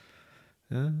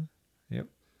 Yep.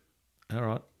 All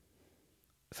right.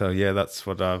 So yeah, that's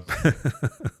what I've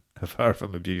apart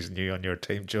from abusing you on your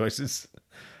team choices.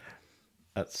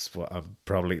 That's what I'm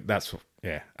probably.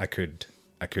 I could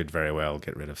very well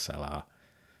get rid of Salah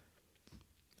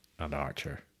and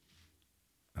Archer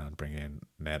and bring in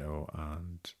Neto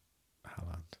and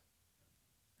Haaland.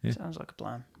 Yeah. Sounds like a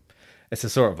plan. It's a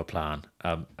sort of a plan.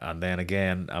 And then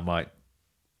again, I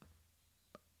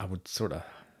would sort of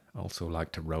also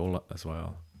like to roll it as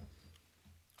well.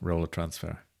 Roll a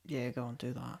transfer. Yeah, go and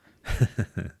do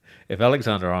that. If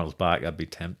Alexander-Arnold's back, I'd be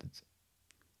tempted.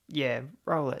 Yeah,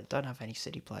 roll it. Don't have any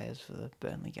City players for the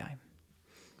Burnley game.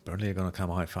 Burnley are going to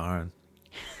come out firing.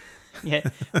 Yeah,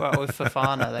 well, with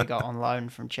Fofana, they got on loan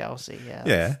from Chelsea.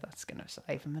 Yeah, that's going to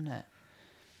save them, isn't it?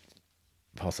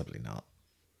 Possibly not.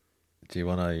 Do you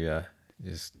want to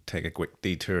just take a quick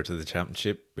detour to the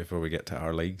Championship before we get to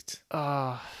our leagues?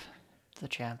 Oh, the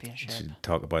Championship. Should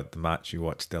talk about the match you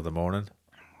watched the other morning.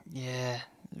 Yeah,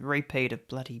 repeat of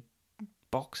bloody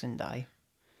Boxing Day.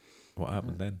 What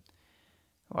happened then?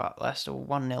 Well, Leicester were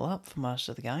 1-0 up for most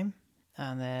of the game,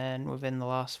 and then within the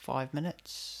last 5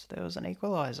 minutes, there was an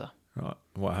equaliser. Right.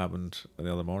 What happened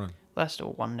the other morning? Leicester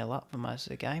were 1-0 up for most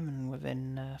of the game, and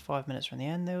within 5 minutes from the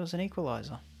end, there was an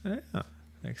equaliser. Yeah,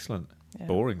 excellent. Yeah.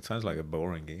 Boring. Sounds like a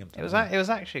boring game. It was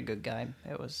actually a good game.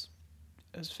 It was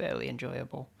fairly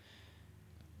enjoyable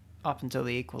up until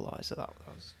the equaliser. That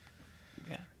was,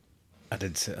 yeah. I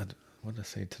did say, what did I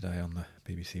say today on the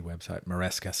BBC website?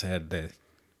 Maresca said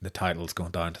the title's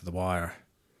going down to the wire.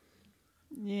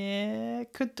 Yeah,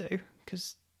 it could do,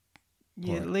 because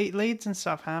Leeds and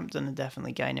Southampton are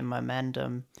definitely gaining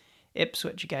momentum.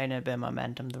 Ipswich are gaining a bit of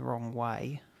momentum the wrong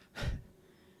way.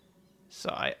 So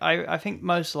I think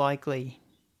most likely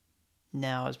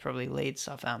now is probably Leeds,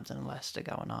 Southampton and Leicester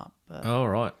going up. But oh,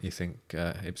 right. You think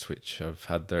Ipswich have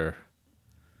had their...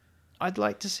 I'd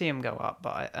like to see them go up,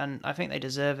 and I think they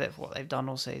deserve it for what they've done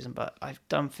all season, but I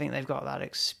don't think they've got that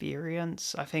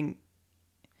experience. I think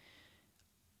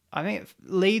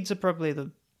Leeds are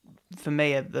probably for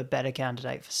me, the better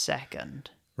candidate for second.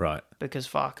 Right. Because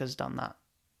Farke's done that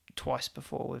twice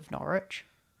before with Norwich.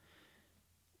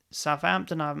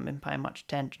 Southampton I haven't been paying much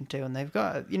attention to, and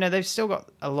they've still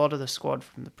got a lot of the squad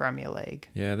from the Premier League.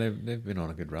 Yeah, they've been on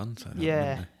a good run. So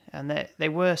yeah, and they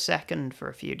were second for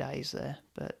a few days there,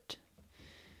 but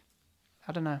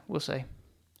I don't know. We'll see.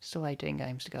 Still 18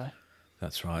 games to go.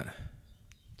 That's right.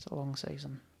 It's a long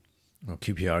season. Well,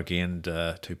 QPR gained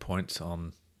 2 points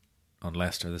on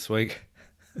Leicester this week.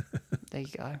 There you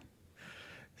go.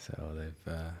 So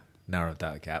they've narrowed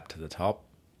that gap to the top.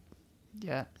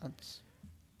 Yeah,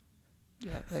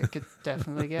 they could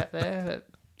definitely get there at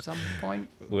some point.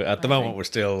 At the moment, we're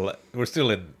still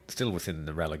within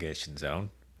the relegation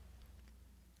zone,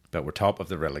 but we're top of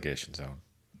the relegation zone,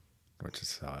 which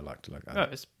is how I like to look at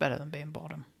it. It's better than being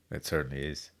bottom. It certainly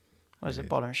is. What is it,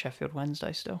 bottom of Sheffield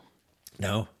Wednesday still?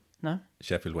 No, No?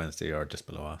 Sheffield Wednesday are just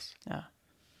below us. Yeah.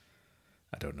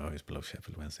 I don't know who's below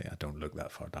Sheffield Wednesday. I don't look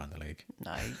that far down the league.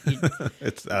 No.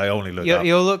 I only look up.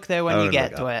 You'll look there when I you only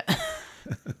get look to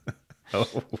it.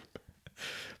 Oh,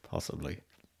 possibly.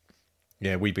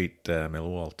 Yeah, we beat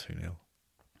Millwall 2-0.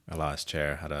 Elias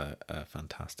Chair had a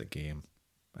fantastic game,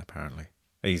 apparently.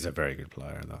 He's a very good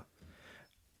player, though.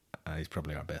 He's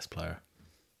probably our best player.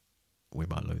 We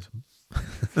might lose him.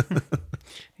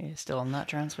 He's still on that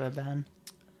transfer ban.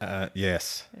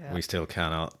 Yes, Yeah. we still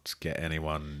cannot get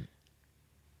anyone.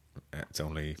 It's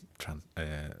only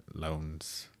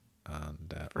loans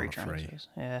and Free on a free. transfers.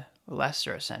 Yeah. Well,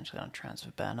 Leicester are essentially on a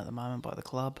transfer ban at the moment by the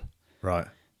club. Right.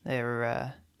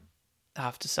 They're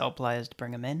have to sell players to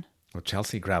bring them in. Well,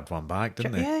 Chelsea grabbed one back,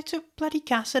 didn't they? Yeah, they took bloody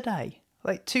Cassidy.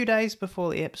 Like 2 days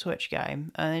before the Ipswich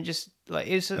game, and it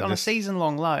was on a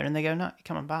season-long loan, and they go, no, you're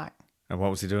coming back. And what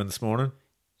was he doing this morning?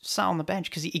 Sat on the bench,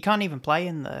 because he can't even play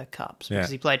in the Cups, because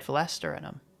he played for Leicester in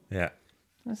them. Yeah.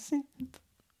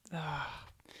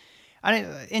 And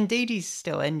indeed, he's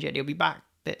still injured. He'll be back a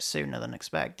bit sooner than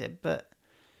expected, but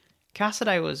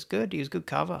Cassidy was good. He was good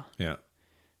cover. Yeah.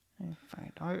 In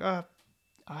fact, I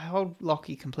hold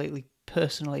Lockie completely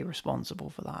personally responsible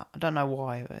for that. I don't know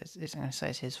why, but I'm going to say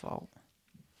it's his fault.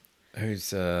 Who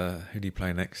do you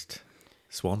play next?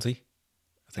 Swansea?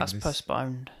 That's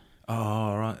postponed.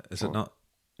 Oh, right. Is it not?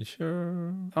 You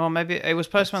sure? Oh, maybe it was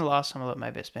postponed last time, but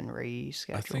maybe it's been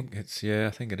rescheduled. I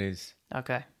think it is.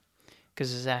 Okay.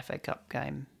 Because there's an FA Cup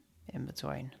game in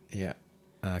between. Yeah.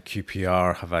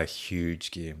 QPR have a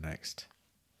huge game next.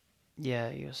 Yeah,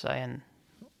 you were saying.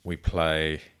 We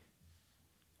play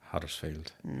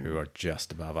Huddersfield, who are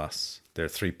just above us. They're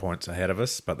 3 points ahead of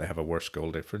us, but they have a worse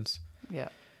goal difference. Yeah.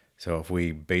 So if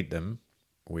we beat them,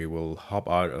 we will hop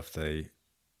out of the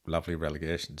lovely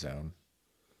relegation zone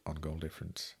on goal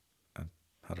difference, and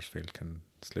Huddersfield can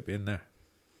slip in there.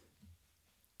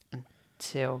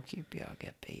 Until QPR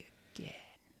get beat again.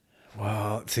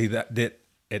 Well, see, that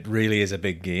it really is a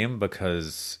big game,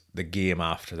 because the game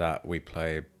after that we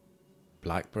play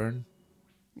Blackburn,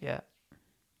 Yeah.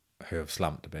 who have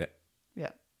slumped a bit.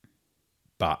 Yeah.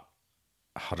 But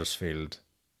Huddersfield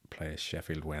plays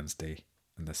Sheffield Wednesday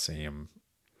in the same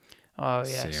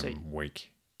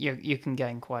week. You can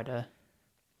gain quite a...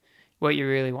 What you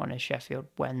really want is Sheffield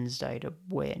Wednesday to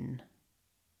win.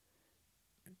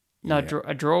 No, Yeah.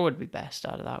 a draw would be best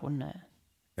out of that, wouldn't it?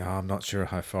 Yeah, I'm not sure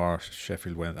how far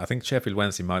Sheffield Wednesday... I think Sheffield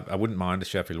Wednesday might... I wouldn't mind a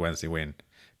Sheffield Wednesday win,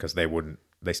 because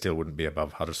they still wouldn't be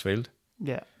above Huddersfield.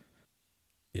 Yeah.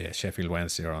 Yeah, Sheffield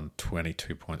Wednesday are on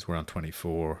 22 points. We're on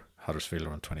 24. Huddersfield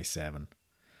are on 27.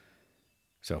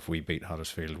 So if we beat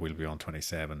Huddersfield, we'll be on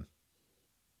 27.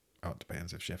 Oh, it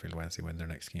depends if Sheffield Wednesday win their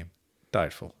next game.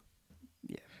 Doubtful.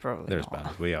 Yeah, probably They're as not.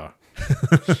 bad as we are.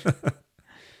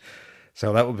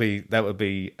 So that would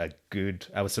be a good...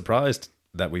 I was surprised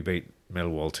that we beat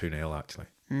Millwall 2-0, actually.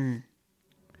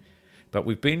 But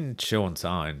we've been showing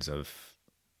signs of,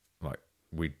 like,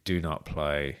 we do not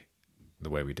play the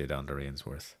way we did under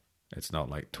Ainsworth. It's not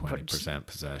like 20%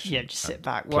 possession. Yeah, just sit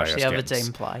back, watch the other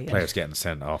team play. Players getting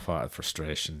sent off out of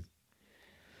frustration.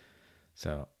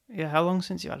 So... Yeah, how long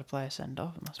since you had a player send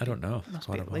off? I don't know. Must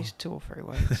be at least 2 or 3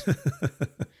 weeks.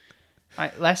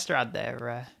 Right, Leicester had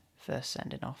their first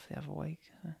sending off the other week.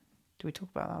 Did we talk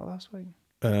about that last week?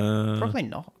 Probably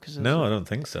not. No, I don't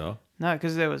think so. No,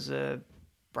 because there was a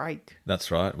break.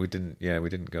 That's right. We didn't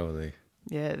go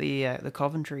The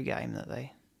Coventry game that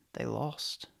they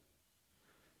lost.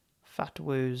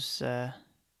 Fatawu's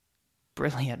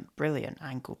brilliant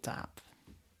ankle tap.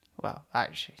 Well,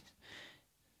 actually,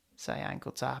 say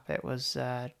ankle tap. It was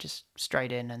just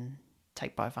straight in and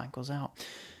take both ankles out.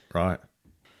 Right.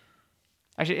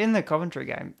 Actually, in the Coventry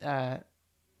game,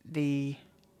 the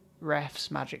ref's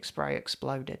magic spray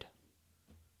exploded.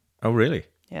 Oh, really?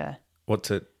 Yeah.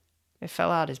 What's it? It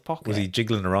fell out of his pocket. Was he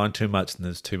jiggling around too much and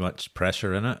there's too much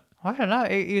pressure in it? I don't know.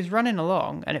 He was running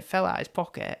along and it fell out of his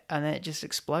pocket and then it just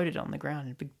exploded on the ground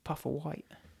in a big puff of white.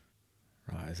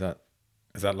 Right. Is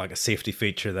that like a safety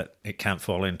feature that it can't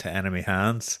fall into enemy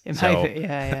hands?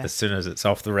 Yeah. As soon as it's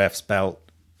off the ref's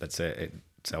belt, that's it. It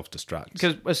self-destructs.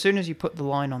 Because as soon as you put the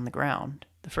line on the ground,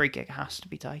 the free kick has to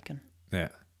be taken. Yeah.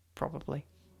 Probably.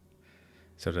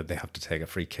 So did they have to take a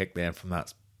free kick then from that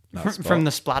spot? From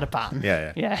the splatter pan?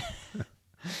 Yeah.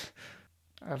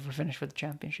 Have we finished with the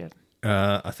championship?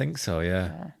 I think so,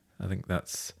 yeah. I think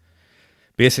that's...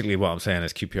 Basically what I'm saying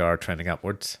is QPR are trending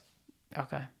upwards.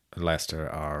 Okay. Leicester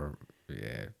are,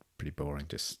 pretty boring,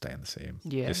 just staying the same.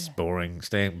 Yeah. Just boring,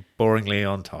 staying boringly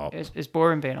on top. It's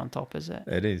boring being on top, is it?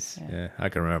 It is, yeah. I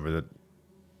can remember that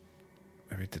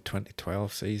maybe the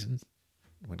 2012 season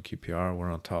when QPR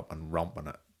were on top and romping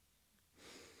it.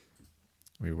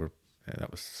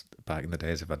 That was back in the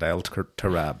days of Adele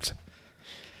Tarabt.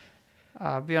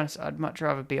 I'll be honest, I'd much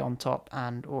rather be on top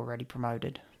and already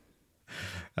promoted.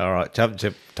 All right,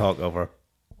 championship talk over.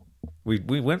 We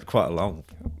went quite long.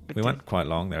 We went quite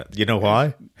long there. You know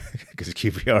why? Because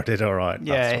QPR did all right.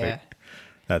 Yeah.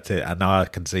 That's it. And now I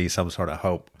can see some sort of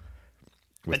hope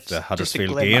with the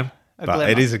Huddersfield game.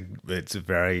 But it's a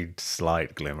very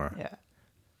slight glimmer. Yeah.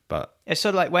 But it's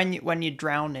sort of like when you're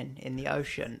drowning in the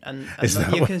ocean and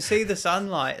you can see the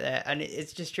sunlight there, and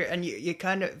it's just true. And you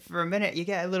kind of, for a minute, you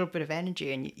get a little bit of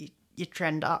energy, and you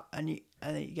trend up, and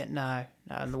then you get no,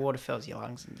 and the water fills your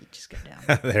lungs, and you just get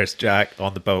down. There's Jack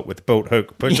on the boat with the boat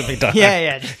hook pushing me down.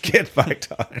 Yeah. Get back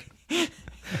down. Is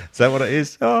that what it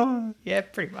is? Oh, yeah,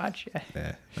 pretty much.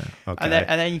 Yeah. Okay.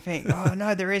 And then you think, oh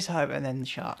no, there is hope, and then the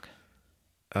shark.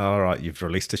 All right, you've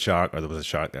released a shark, or there was a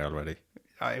shark there already.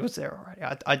 Oh, it was there already.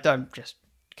 I don't just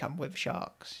come with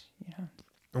sharks, you know.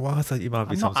 Well, I thought you might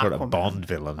be some sort of Bond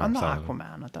villain. I'm or not something.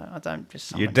 Aquaman. I don't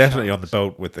just. You're definitely on the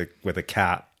boat with a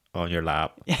cat on your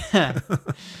lap.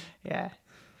 Yeah,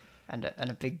 and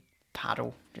a big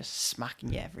paddle just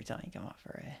smacking you every time you come up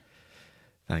for air.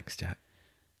 Thanks, Jack.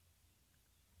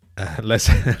 Let's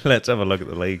have a look at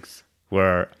the leagues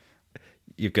where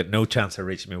you've got no chance of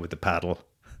reaching me with the paddle.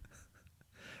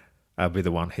 I'll be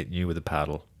the one hitting you with the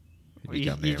paddle.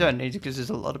 You don't need to, because there's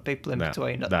a lot of people in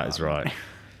between. That is right.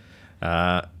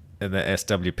 In the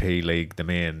SWP league,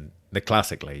 the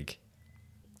classic league,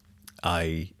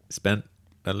 I spent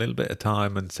a little bit of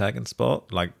time in second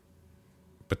spot, like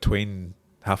between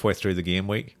halfway through the game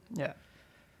week. Yeah.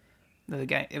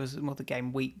 It was more the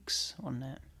game weeks, wasn't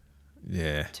it?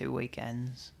 Yeah. 2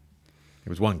 weekends. It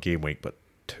was one game week, but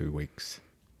 2 weeks.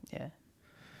 Yeah.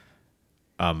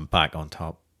 I'm back on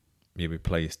top. You'll be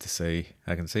pleased to see.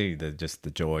 I can see the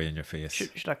joy in your face.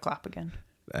 Should I clap again?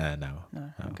 No.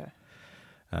 Okay.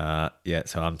 Yeah,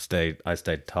 so I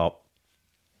stayed top.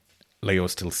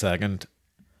 Leo's still second.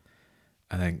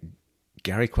 I think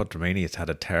Gary Quadramini has had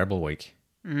a terrible week.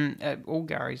 All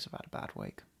Garys have had a bad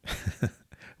week.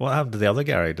 What happened to the other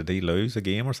Gary? Did he lose a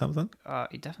game or something?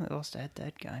 He definitely lost a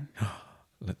head-to-head game.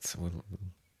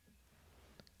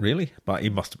 Really? But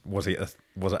was it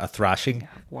a thrashing? Yeah,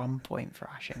 1 point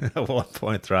thrashing. 1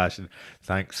 point thrashing.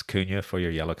 Thanks, Cunha, for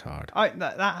your yellow card.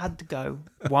 That had to go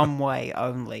one way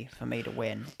only for me to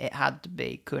win. It had to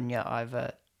be Cunha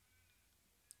either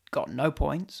got no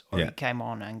points, or he came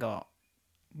on and got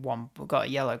a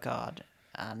yellow card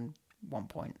and 1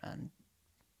 point, and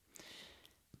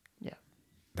yeah.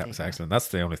 That was excellent. That's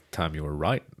the only time you were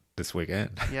right this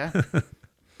weekend. Yeah.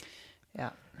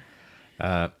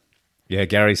 Yeah. Yeah,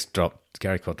 Gary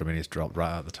Quadramini's dropped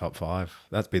right out of the top 5.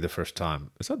 That'd be the first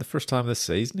time. Is that the first time this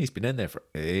season? He's been in there for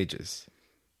ages.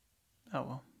 Oh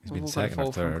well, He's been all second fall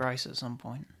or third. from grace at some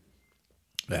point.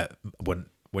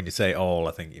 When you say all,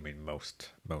 I think you mean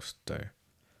most. No,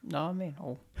 I mean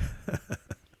all.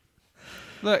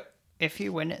 Look, if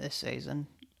you win it this season,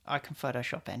 I can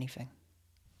Photoshop anything.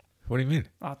 What do you mean?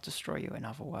 I'll destroy you in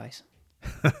other ways.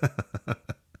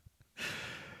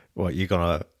 What, you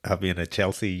gonna have me in a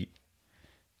Chelsea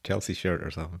shirt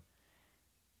or something?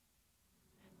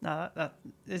 No,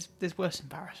 there's worse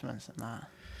embarrassments than that.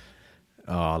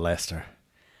 Oh, Leicester.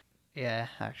 Yeah,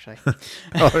 actually.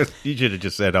 Oh, you should have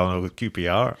just said, "Oh no, with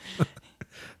QPR."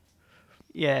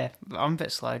 Yeah, I'm a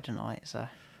bit slow tonight, so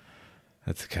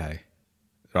That's okay.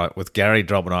 Right, with Gary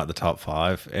dropping out of the top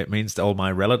 5, it means that all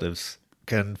my relatives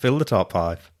can fill the top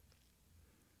 5.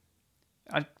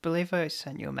 I believe I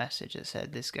sent you a message that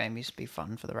said this game used to be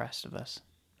fun for the rest of us.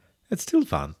 It's still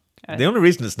fun. The only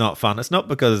reason it's not fun, it's not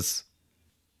because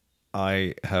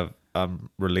I'm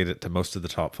related to most of the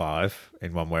top 5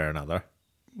 in one way or another.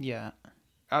 Yeah.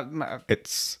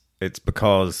 It's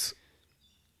because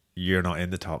you're not in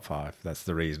the top 5. That's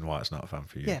the reason why it's not fun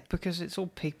for you. Yeah, because it's all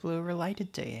people who are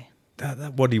related to you.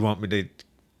 What do you want me to?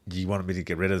 Do you want me to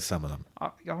get rid of some of them? I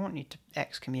want you to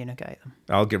excommunicate them.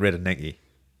 I'll get rid of Nicky.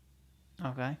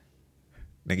 Okay.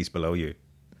 Nicky's below you.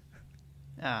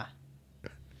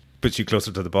 Puts you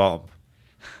closer to the bottom.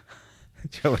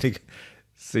 Do you want to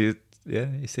see it?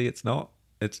 Yeah, you see, it's not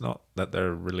that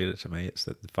they're related to me. It's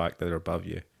that the fact that they're above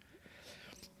you.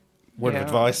 Word of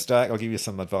advice, Stack. I'll give you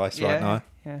some advice right now.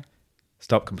 Yeah.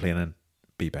 Stop complaining.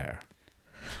 Be better.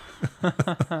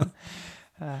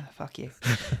 Fuck you.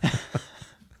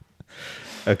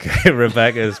 Okay,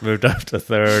 Rebecca's moved up to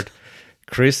 3rd.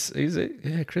 Chris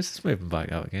is moving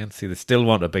back up again. See, they still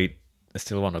want to beat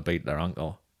their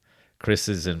uncle. Chris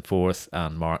is in 4th,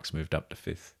 and Mark's moved up to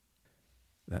 5th.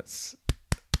 That's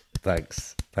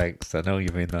thanks. I know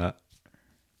you mean that.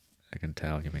 I can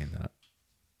tell you mean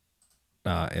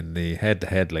that. In the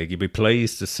head-to-head league, you'd be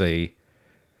pleased to see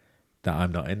that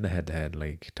I'm not in the head-to-head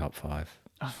league top 5.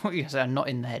 I thought you said I'm not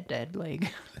in the head-to-head league.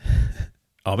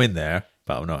 I'm in there,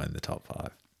 but I'm not in the top 5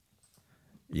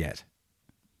 yet.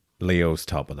 Leo's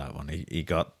top of that one.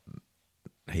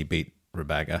 He beat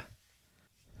Rebecca.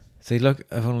 See, look,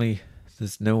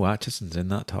 there's no Atchisons in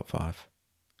that top 5.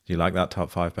 Do you like that top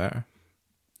 5 better?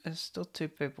 There's still 2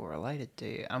 people related to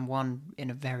you, and one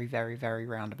in a very, very, very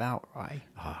roundabout way.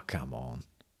 Oh, come on.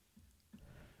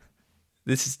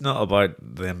 This is not about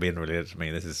them being related to me.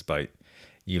 This is about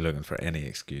you looking for any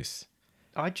excuse.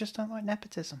 I just don't like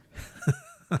nepotism.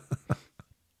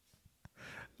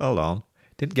 Hold on.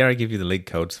 Didn't Gary give you the league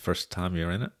codes the first time you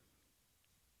were in it?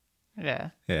 Yeah.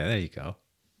 Yeah, there you go.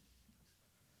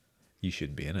 You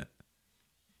shouldn't be in it.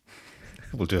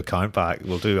 We'll do a count back.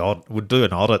 We'll do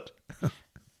an audit.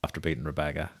 After beating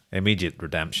Rebecca. Immediate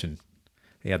redemption.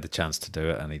 He had the chance to do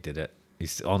it and he did it.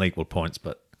 He's on equal points,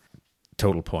 but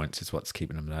total points is what's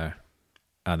keeping him there.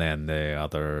 And then the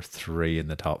other 3 in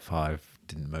the top 5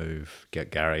 didn't move.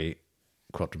 Get Gary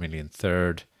Quattromillion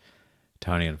 3rd,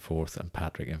 Tony in 4th, and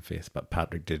Patrick in 5th. But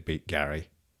Patrick did beat Gary.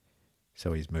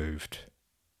 So he's moved.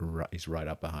 He's right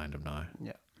up behind him now.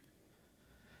 Yeah.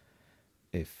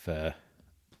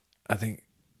 I think,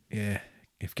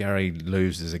 if Gary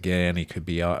loses again, he could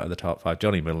be out of the top 5.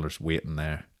 Johnny Milner's waiting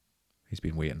there. He's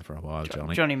been waiting for a while,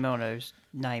 Johnny. Johnny Milner's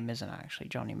name isn't actually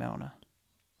Johnny Milner.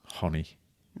 Honey.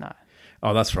 No.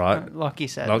 Oh, that's right. Like you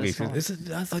said. I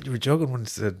thought you were joking when you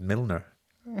said Milner.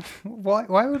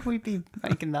 Why would we be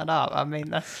making that up? I mean,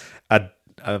 that's...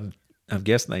 I'm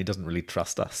guessing that he doesn't really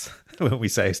trust us when we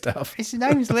say stuff. His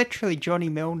name's literally Johnny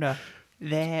Milner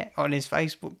there on his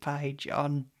Facebook page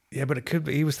on... Yeah, but it could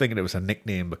be. He was thinking it was a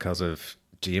nickname because of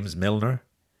James Milner.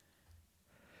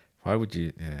 Why would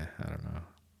you... Yeah, I don't know.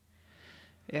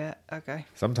 Yeah, okay.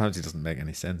 Sometimes he doesn't make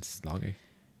any sense, Loggy.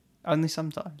 Only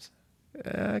sometimes.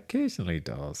 Occasionally he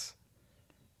does.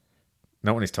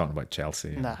 Not when he's talking about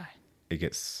Chelsea. No. He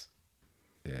gets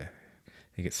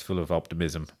full of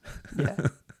optimism. Yeah.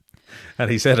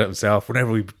 And he said it himself,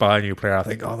 whenever we buy a new player, I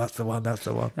think, oh, that's the one.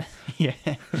 Yeah,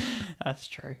 that's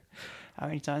true. How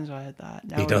many times have I heard that?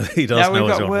 He does now know we've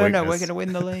his got own Werner, weakness. we're going to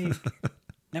win the league.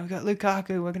 Now we've got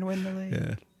Lukaku, we're going to win the league.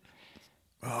 Yeah.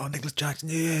 Oh, Nicholas Jackson,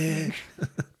 yeah.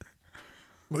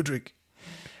 Mudryk.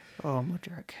 Oh,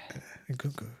 Mudryk.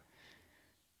 Nkunku.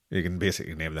 You can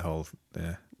basically name the whole...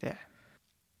 Yeah.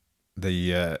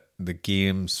 The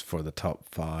games for the top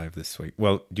 5 this week.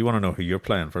 Well, do you want to know who you're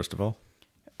playing, first of all?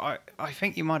 I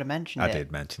think you might have mentioned it. I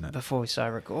did mention it. Before we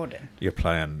started recording. You're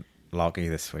playing Lockie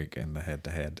this week in the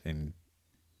head-to-head.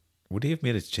 Would he have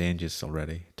made his changes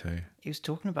already, too? He was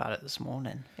talking about it this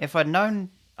morning. If I'd known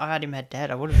I had him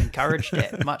head-to-head, I would have encouraged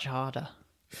it much harder.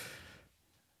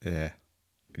 Yeah.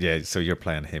 Yeah, so you're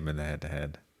playing him in the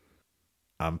head-to-head.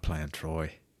 I'm playing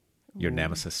Troy. Your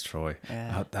nemesis, Troy.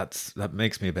 Yeah. That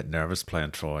makes me a bit nervous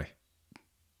playing Troy.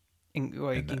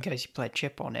 In case you play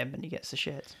chip on him and he gets the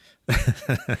shit.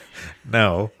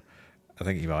 No, I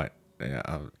think he might. Yeah,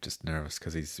 I'm just nervous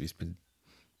because he's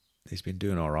been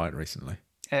doing all right recently.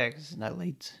 Yeah, because there's no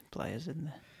Leeds players in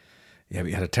there. Yeah, but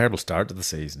he had a terrible start to the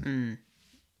season. Mm.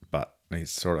 But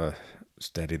he's sort of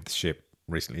steadied the ship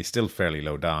recently. He's still fairly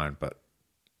low down, but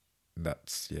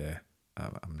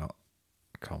I'm not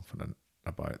confident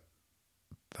about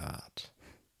that.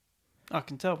 I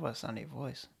can tell by the sound of your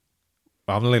voice.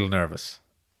 I'm a little nervous.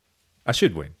 I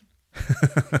should win.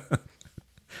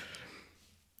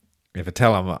 If I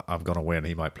tell him I'm going to win,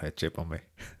 he might play a chip on me.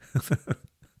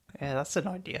 Yeah, that's an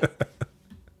idea.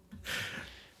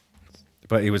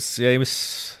 But he was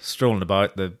strolling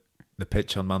about the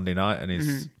pitch on Monday night in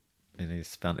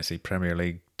his fantasy Premier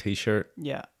League T-shirt.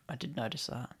 Yeah, I did notice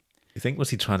that. You think, was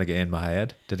he trying to get in my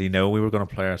head? Did he know we were going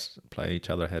to play each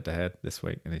other head to head this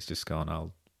week? And he's just gone,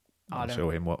 I'll show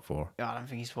him what for. I don't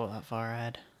think he's thought that far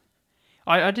ahead.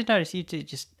 I did notice you two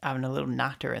just having a little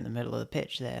natter in the middle of the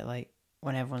pitch there, like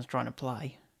when everyone's trying to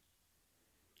play.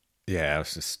 Yeah, it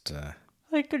was just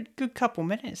Like good couple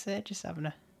minutes there, just having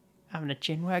a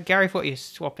chin wag. Gary thought you were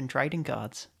swapping trading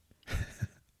cards. So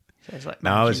it's like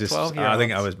no, I was just. 12-year-olds. I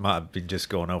think might have been just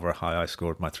going over how I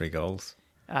scored my 3 goals.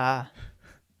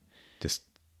 Just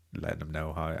letting him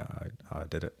know how I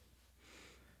did it.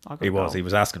 He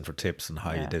was asking for tips on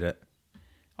how you did it.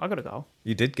 I got a goal.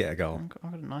 You did get a goal. I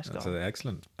got a nice goal. That's an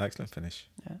excellent finish.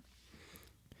 Yeah.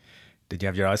 Did you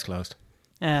have your eyes closed?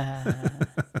 I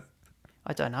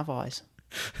don't have eyes.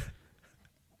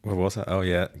 What was it? Oh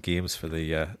yeah, games for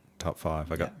the top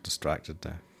 5. I got distracted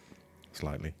there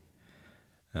slightly.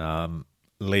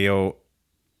 Leo,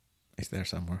 he's there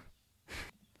somewhere.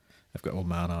 I've got old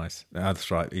man eyes. That's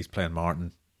right. He's playing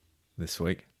Martin this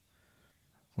week.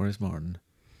 Where is Martin?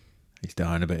 He's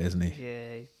down a bit, isn't he?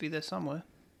 Yeah, he'd be there somewhere.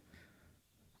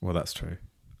 Well, that's true.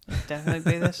 He'd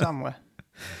definitely be there somewhere.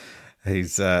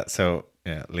 He's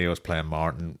Leo's playing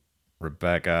Martin.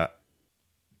 Rebecca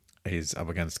is up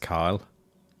against Kyle.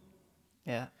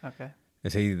 Yeah, okay.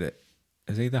 Is he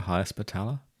the highest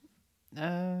Batala?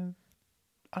 I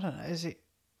don't know. Is he?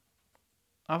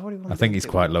 I've already. I think he's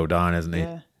quite low down, isn't he?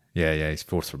 Yeah. Yeah. He's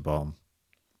fourth for bomb.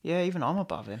 Yeah, even I'm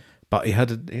above him. But he had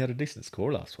a decent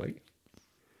score last week.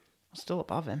 I'm still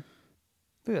above him.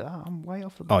 Look at that. I'm way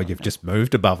off the Oh, bottom you've now. just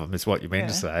moved above him, is what you mean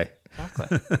to say.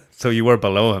 Exactly. So you were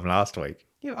below him last week.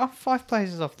 Yeah, I'm 5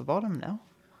 places off the bottom now.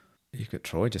 You've got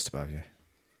Troy just above you.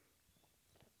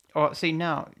 Oh, see,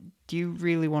 now, do you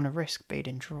really want to risk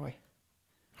beating Troy?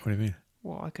 What do you mean?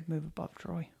 Well, I could move above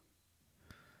Troy.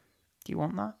 Do you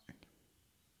want that?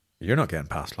 You're not getting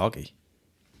past Loggy.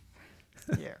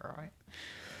 Yeah,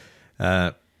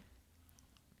 right.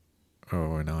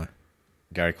 Oh, no.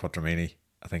 Gary Quattramini,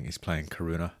 I think he's playing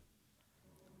Karuna.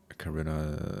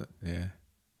 Yeah.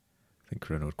 I think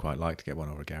Karuna would quite like to get one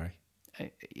over Gary. Are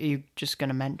you just going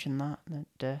to mention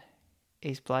that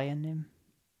he's playing him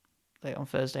late on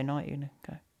Thursday night? You know,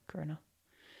 okay, Corona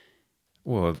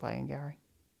Well, playing Gary.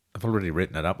 I've already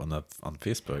written it up on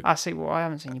Facebook. I see. Well, I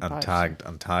haven't seen your post.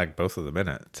 Tagged both of them in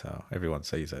it, so everyone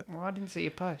sees it. Well, I didn't see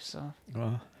your post, so.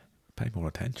 Well, pay more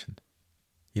attention.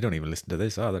 You don't even listen to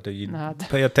this either, do you? No,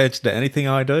 pay attention to anything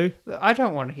I do? I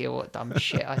don't want to hear what dumb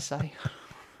shit I say.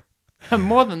 And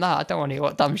more than that, I don't want to hear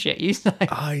what dumb shit you say.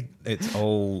 It's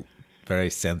all very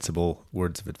sensible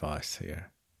words of advice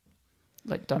here.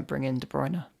 Like, don't bring in De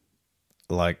Bruyne.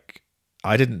 Like,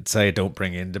 I didn't say don't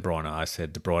bring in De Bruyne. I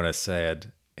said De Bruyne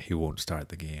said he won't start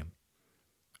the game.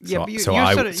 Yeah, so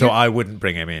I wouldn't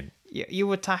bring him in. You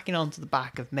were tacking onto the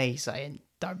back of me saying,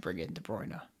 don't bring in De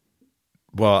Bruyne.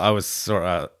 Well,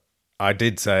 I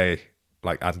did say,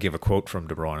 like, I'd give a quote from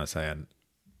De Bruyne saying,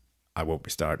 I won't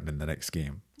be starting in the next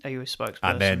game. Are you a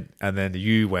spokesperson? And then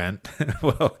you went,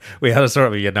 well, we had a sort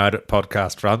of a United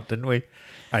podcast front, didn't we?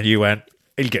 And you went,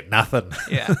 he'll get nothing.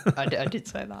 Yeah, I did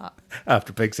say that.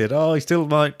 After Big said, he still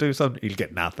might do something, he'll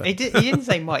get nothing. He didn't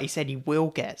say might, he said he will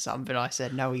get something. I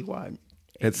said, no, he won't.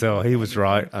 So he was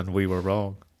right and we were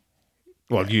wrong.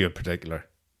 Well, you in particular.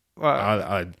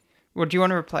 Well, well, do you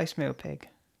want to replace me with Pig?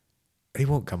 He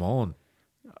won't come on.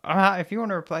 If you want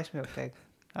to replace me with Pig,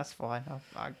 that's fine.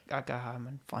 I'll go home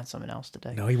and find something else to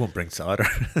do. No, he won't bring cider.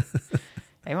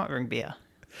 He might bring beer.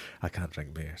 I can't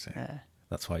drink beer, so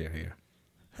that's why you're here.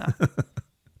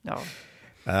 No.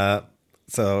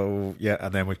 So, yeah,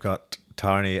 and then we've got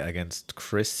Tarney against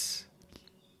Chris,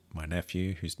 my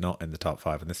nephew, who's not in the top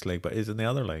 5 in this league, but is in the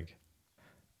other league.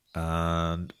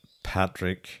 And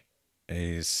Patrick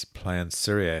is playing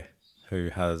Syria, who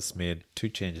has made 2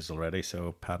 changes already,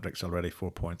 so Patrick's already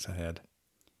 4 points ahead.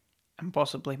 And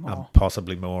possibly more. And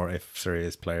possibly more if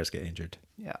Syria's players get injured.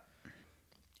 Yeah.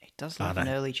 He does like an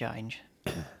early change.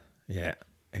 Yeah,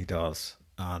 he does.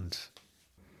 And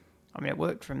I mean, it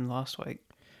worked for him last week.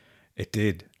 It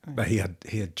did. But he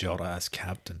had Jota as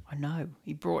captain. I know.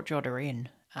 He brought Jota in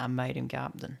and made him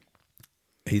captain.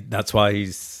 That's why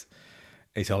he's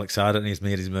all excited and he's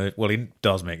made his move. Well, he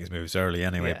does make his moves early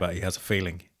anyway, but he has a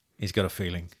feeling. He's got a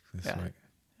feeling this week.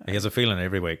 He has a feeling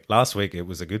every week. Last week, it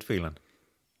was a good feeling.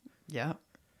 Yeah.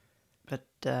 But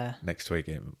next week,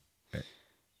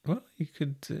 he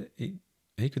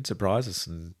could surprise us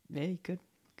and yeah, he could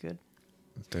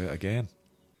do it again.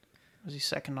 Was his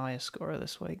second highest scorer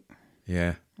this week?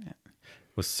 Yeah.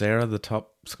 Was Sarah the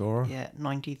top scorer? Yeah,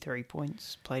 93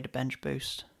 points. Played a bench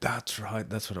boost. That's right.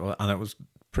 That's what it was, and it was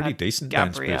pretty decent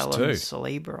Gabrielle bench boost too. and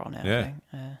Saliba on it. Yeah. I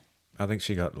think. I think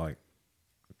she got like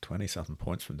 20-something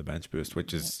points from the bench boost,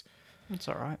 which is it's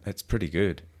all right. It's pretty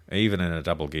good. Even in a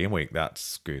double game week,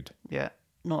 that's good. Yeah,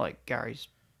 not like Gary's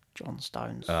John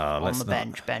Stones on the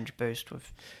bench boost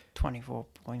with 24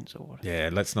 points or whatever. Yeah,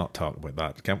 let's not talk about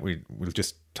that. Can't we? We'll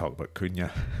just talk about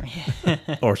Cunha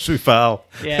or Soufal.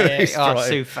 Yeah.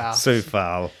 Soufal.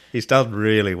 Soufal. He's done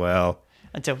really well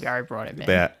until Gary brought him in.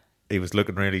 Yeah, he was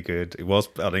looking really good. He was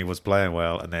playing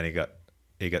well, and then he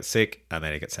got sick, and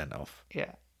then he got sent off.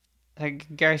 Yeah,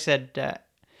 Gary said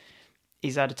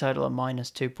he's had a total of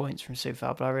 -2 points from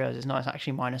Soufal, but I realise it's not. It's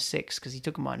actually -6 because he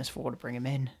took a -4 to bring him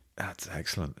in. That's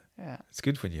excellent. Yeah, it's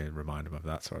good when you remind him of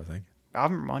that sort of thing. I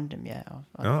haven't reminded him yet.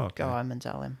 I'll go home and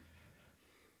tell him.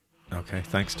 Okay,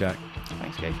 thanks, Jack.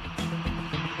 Thanks, Gabe.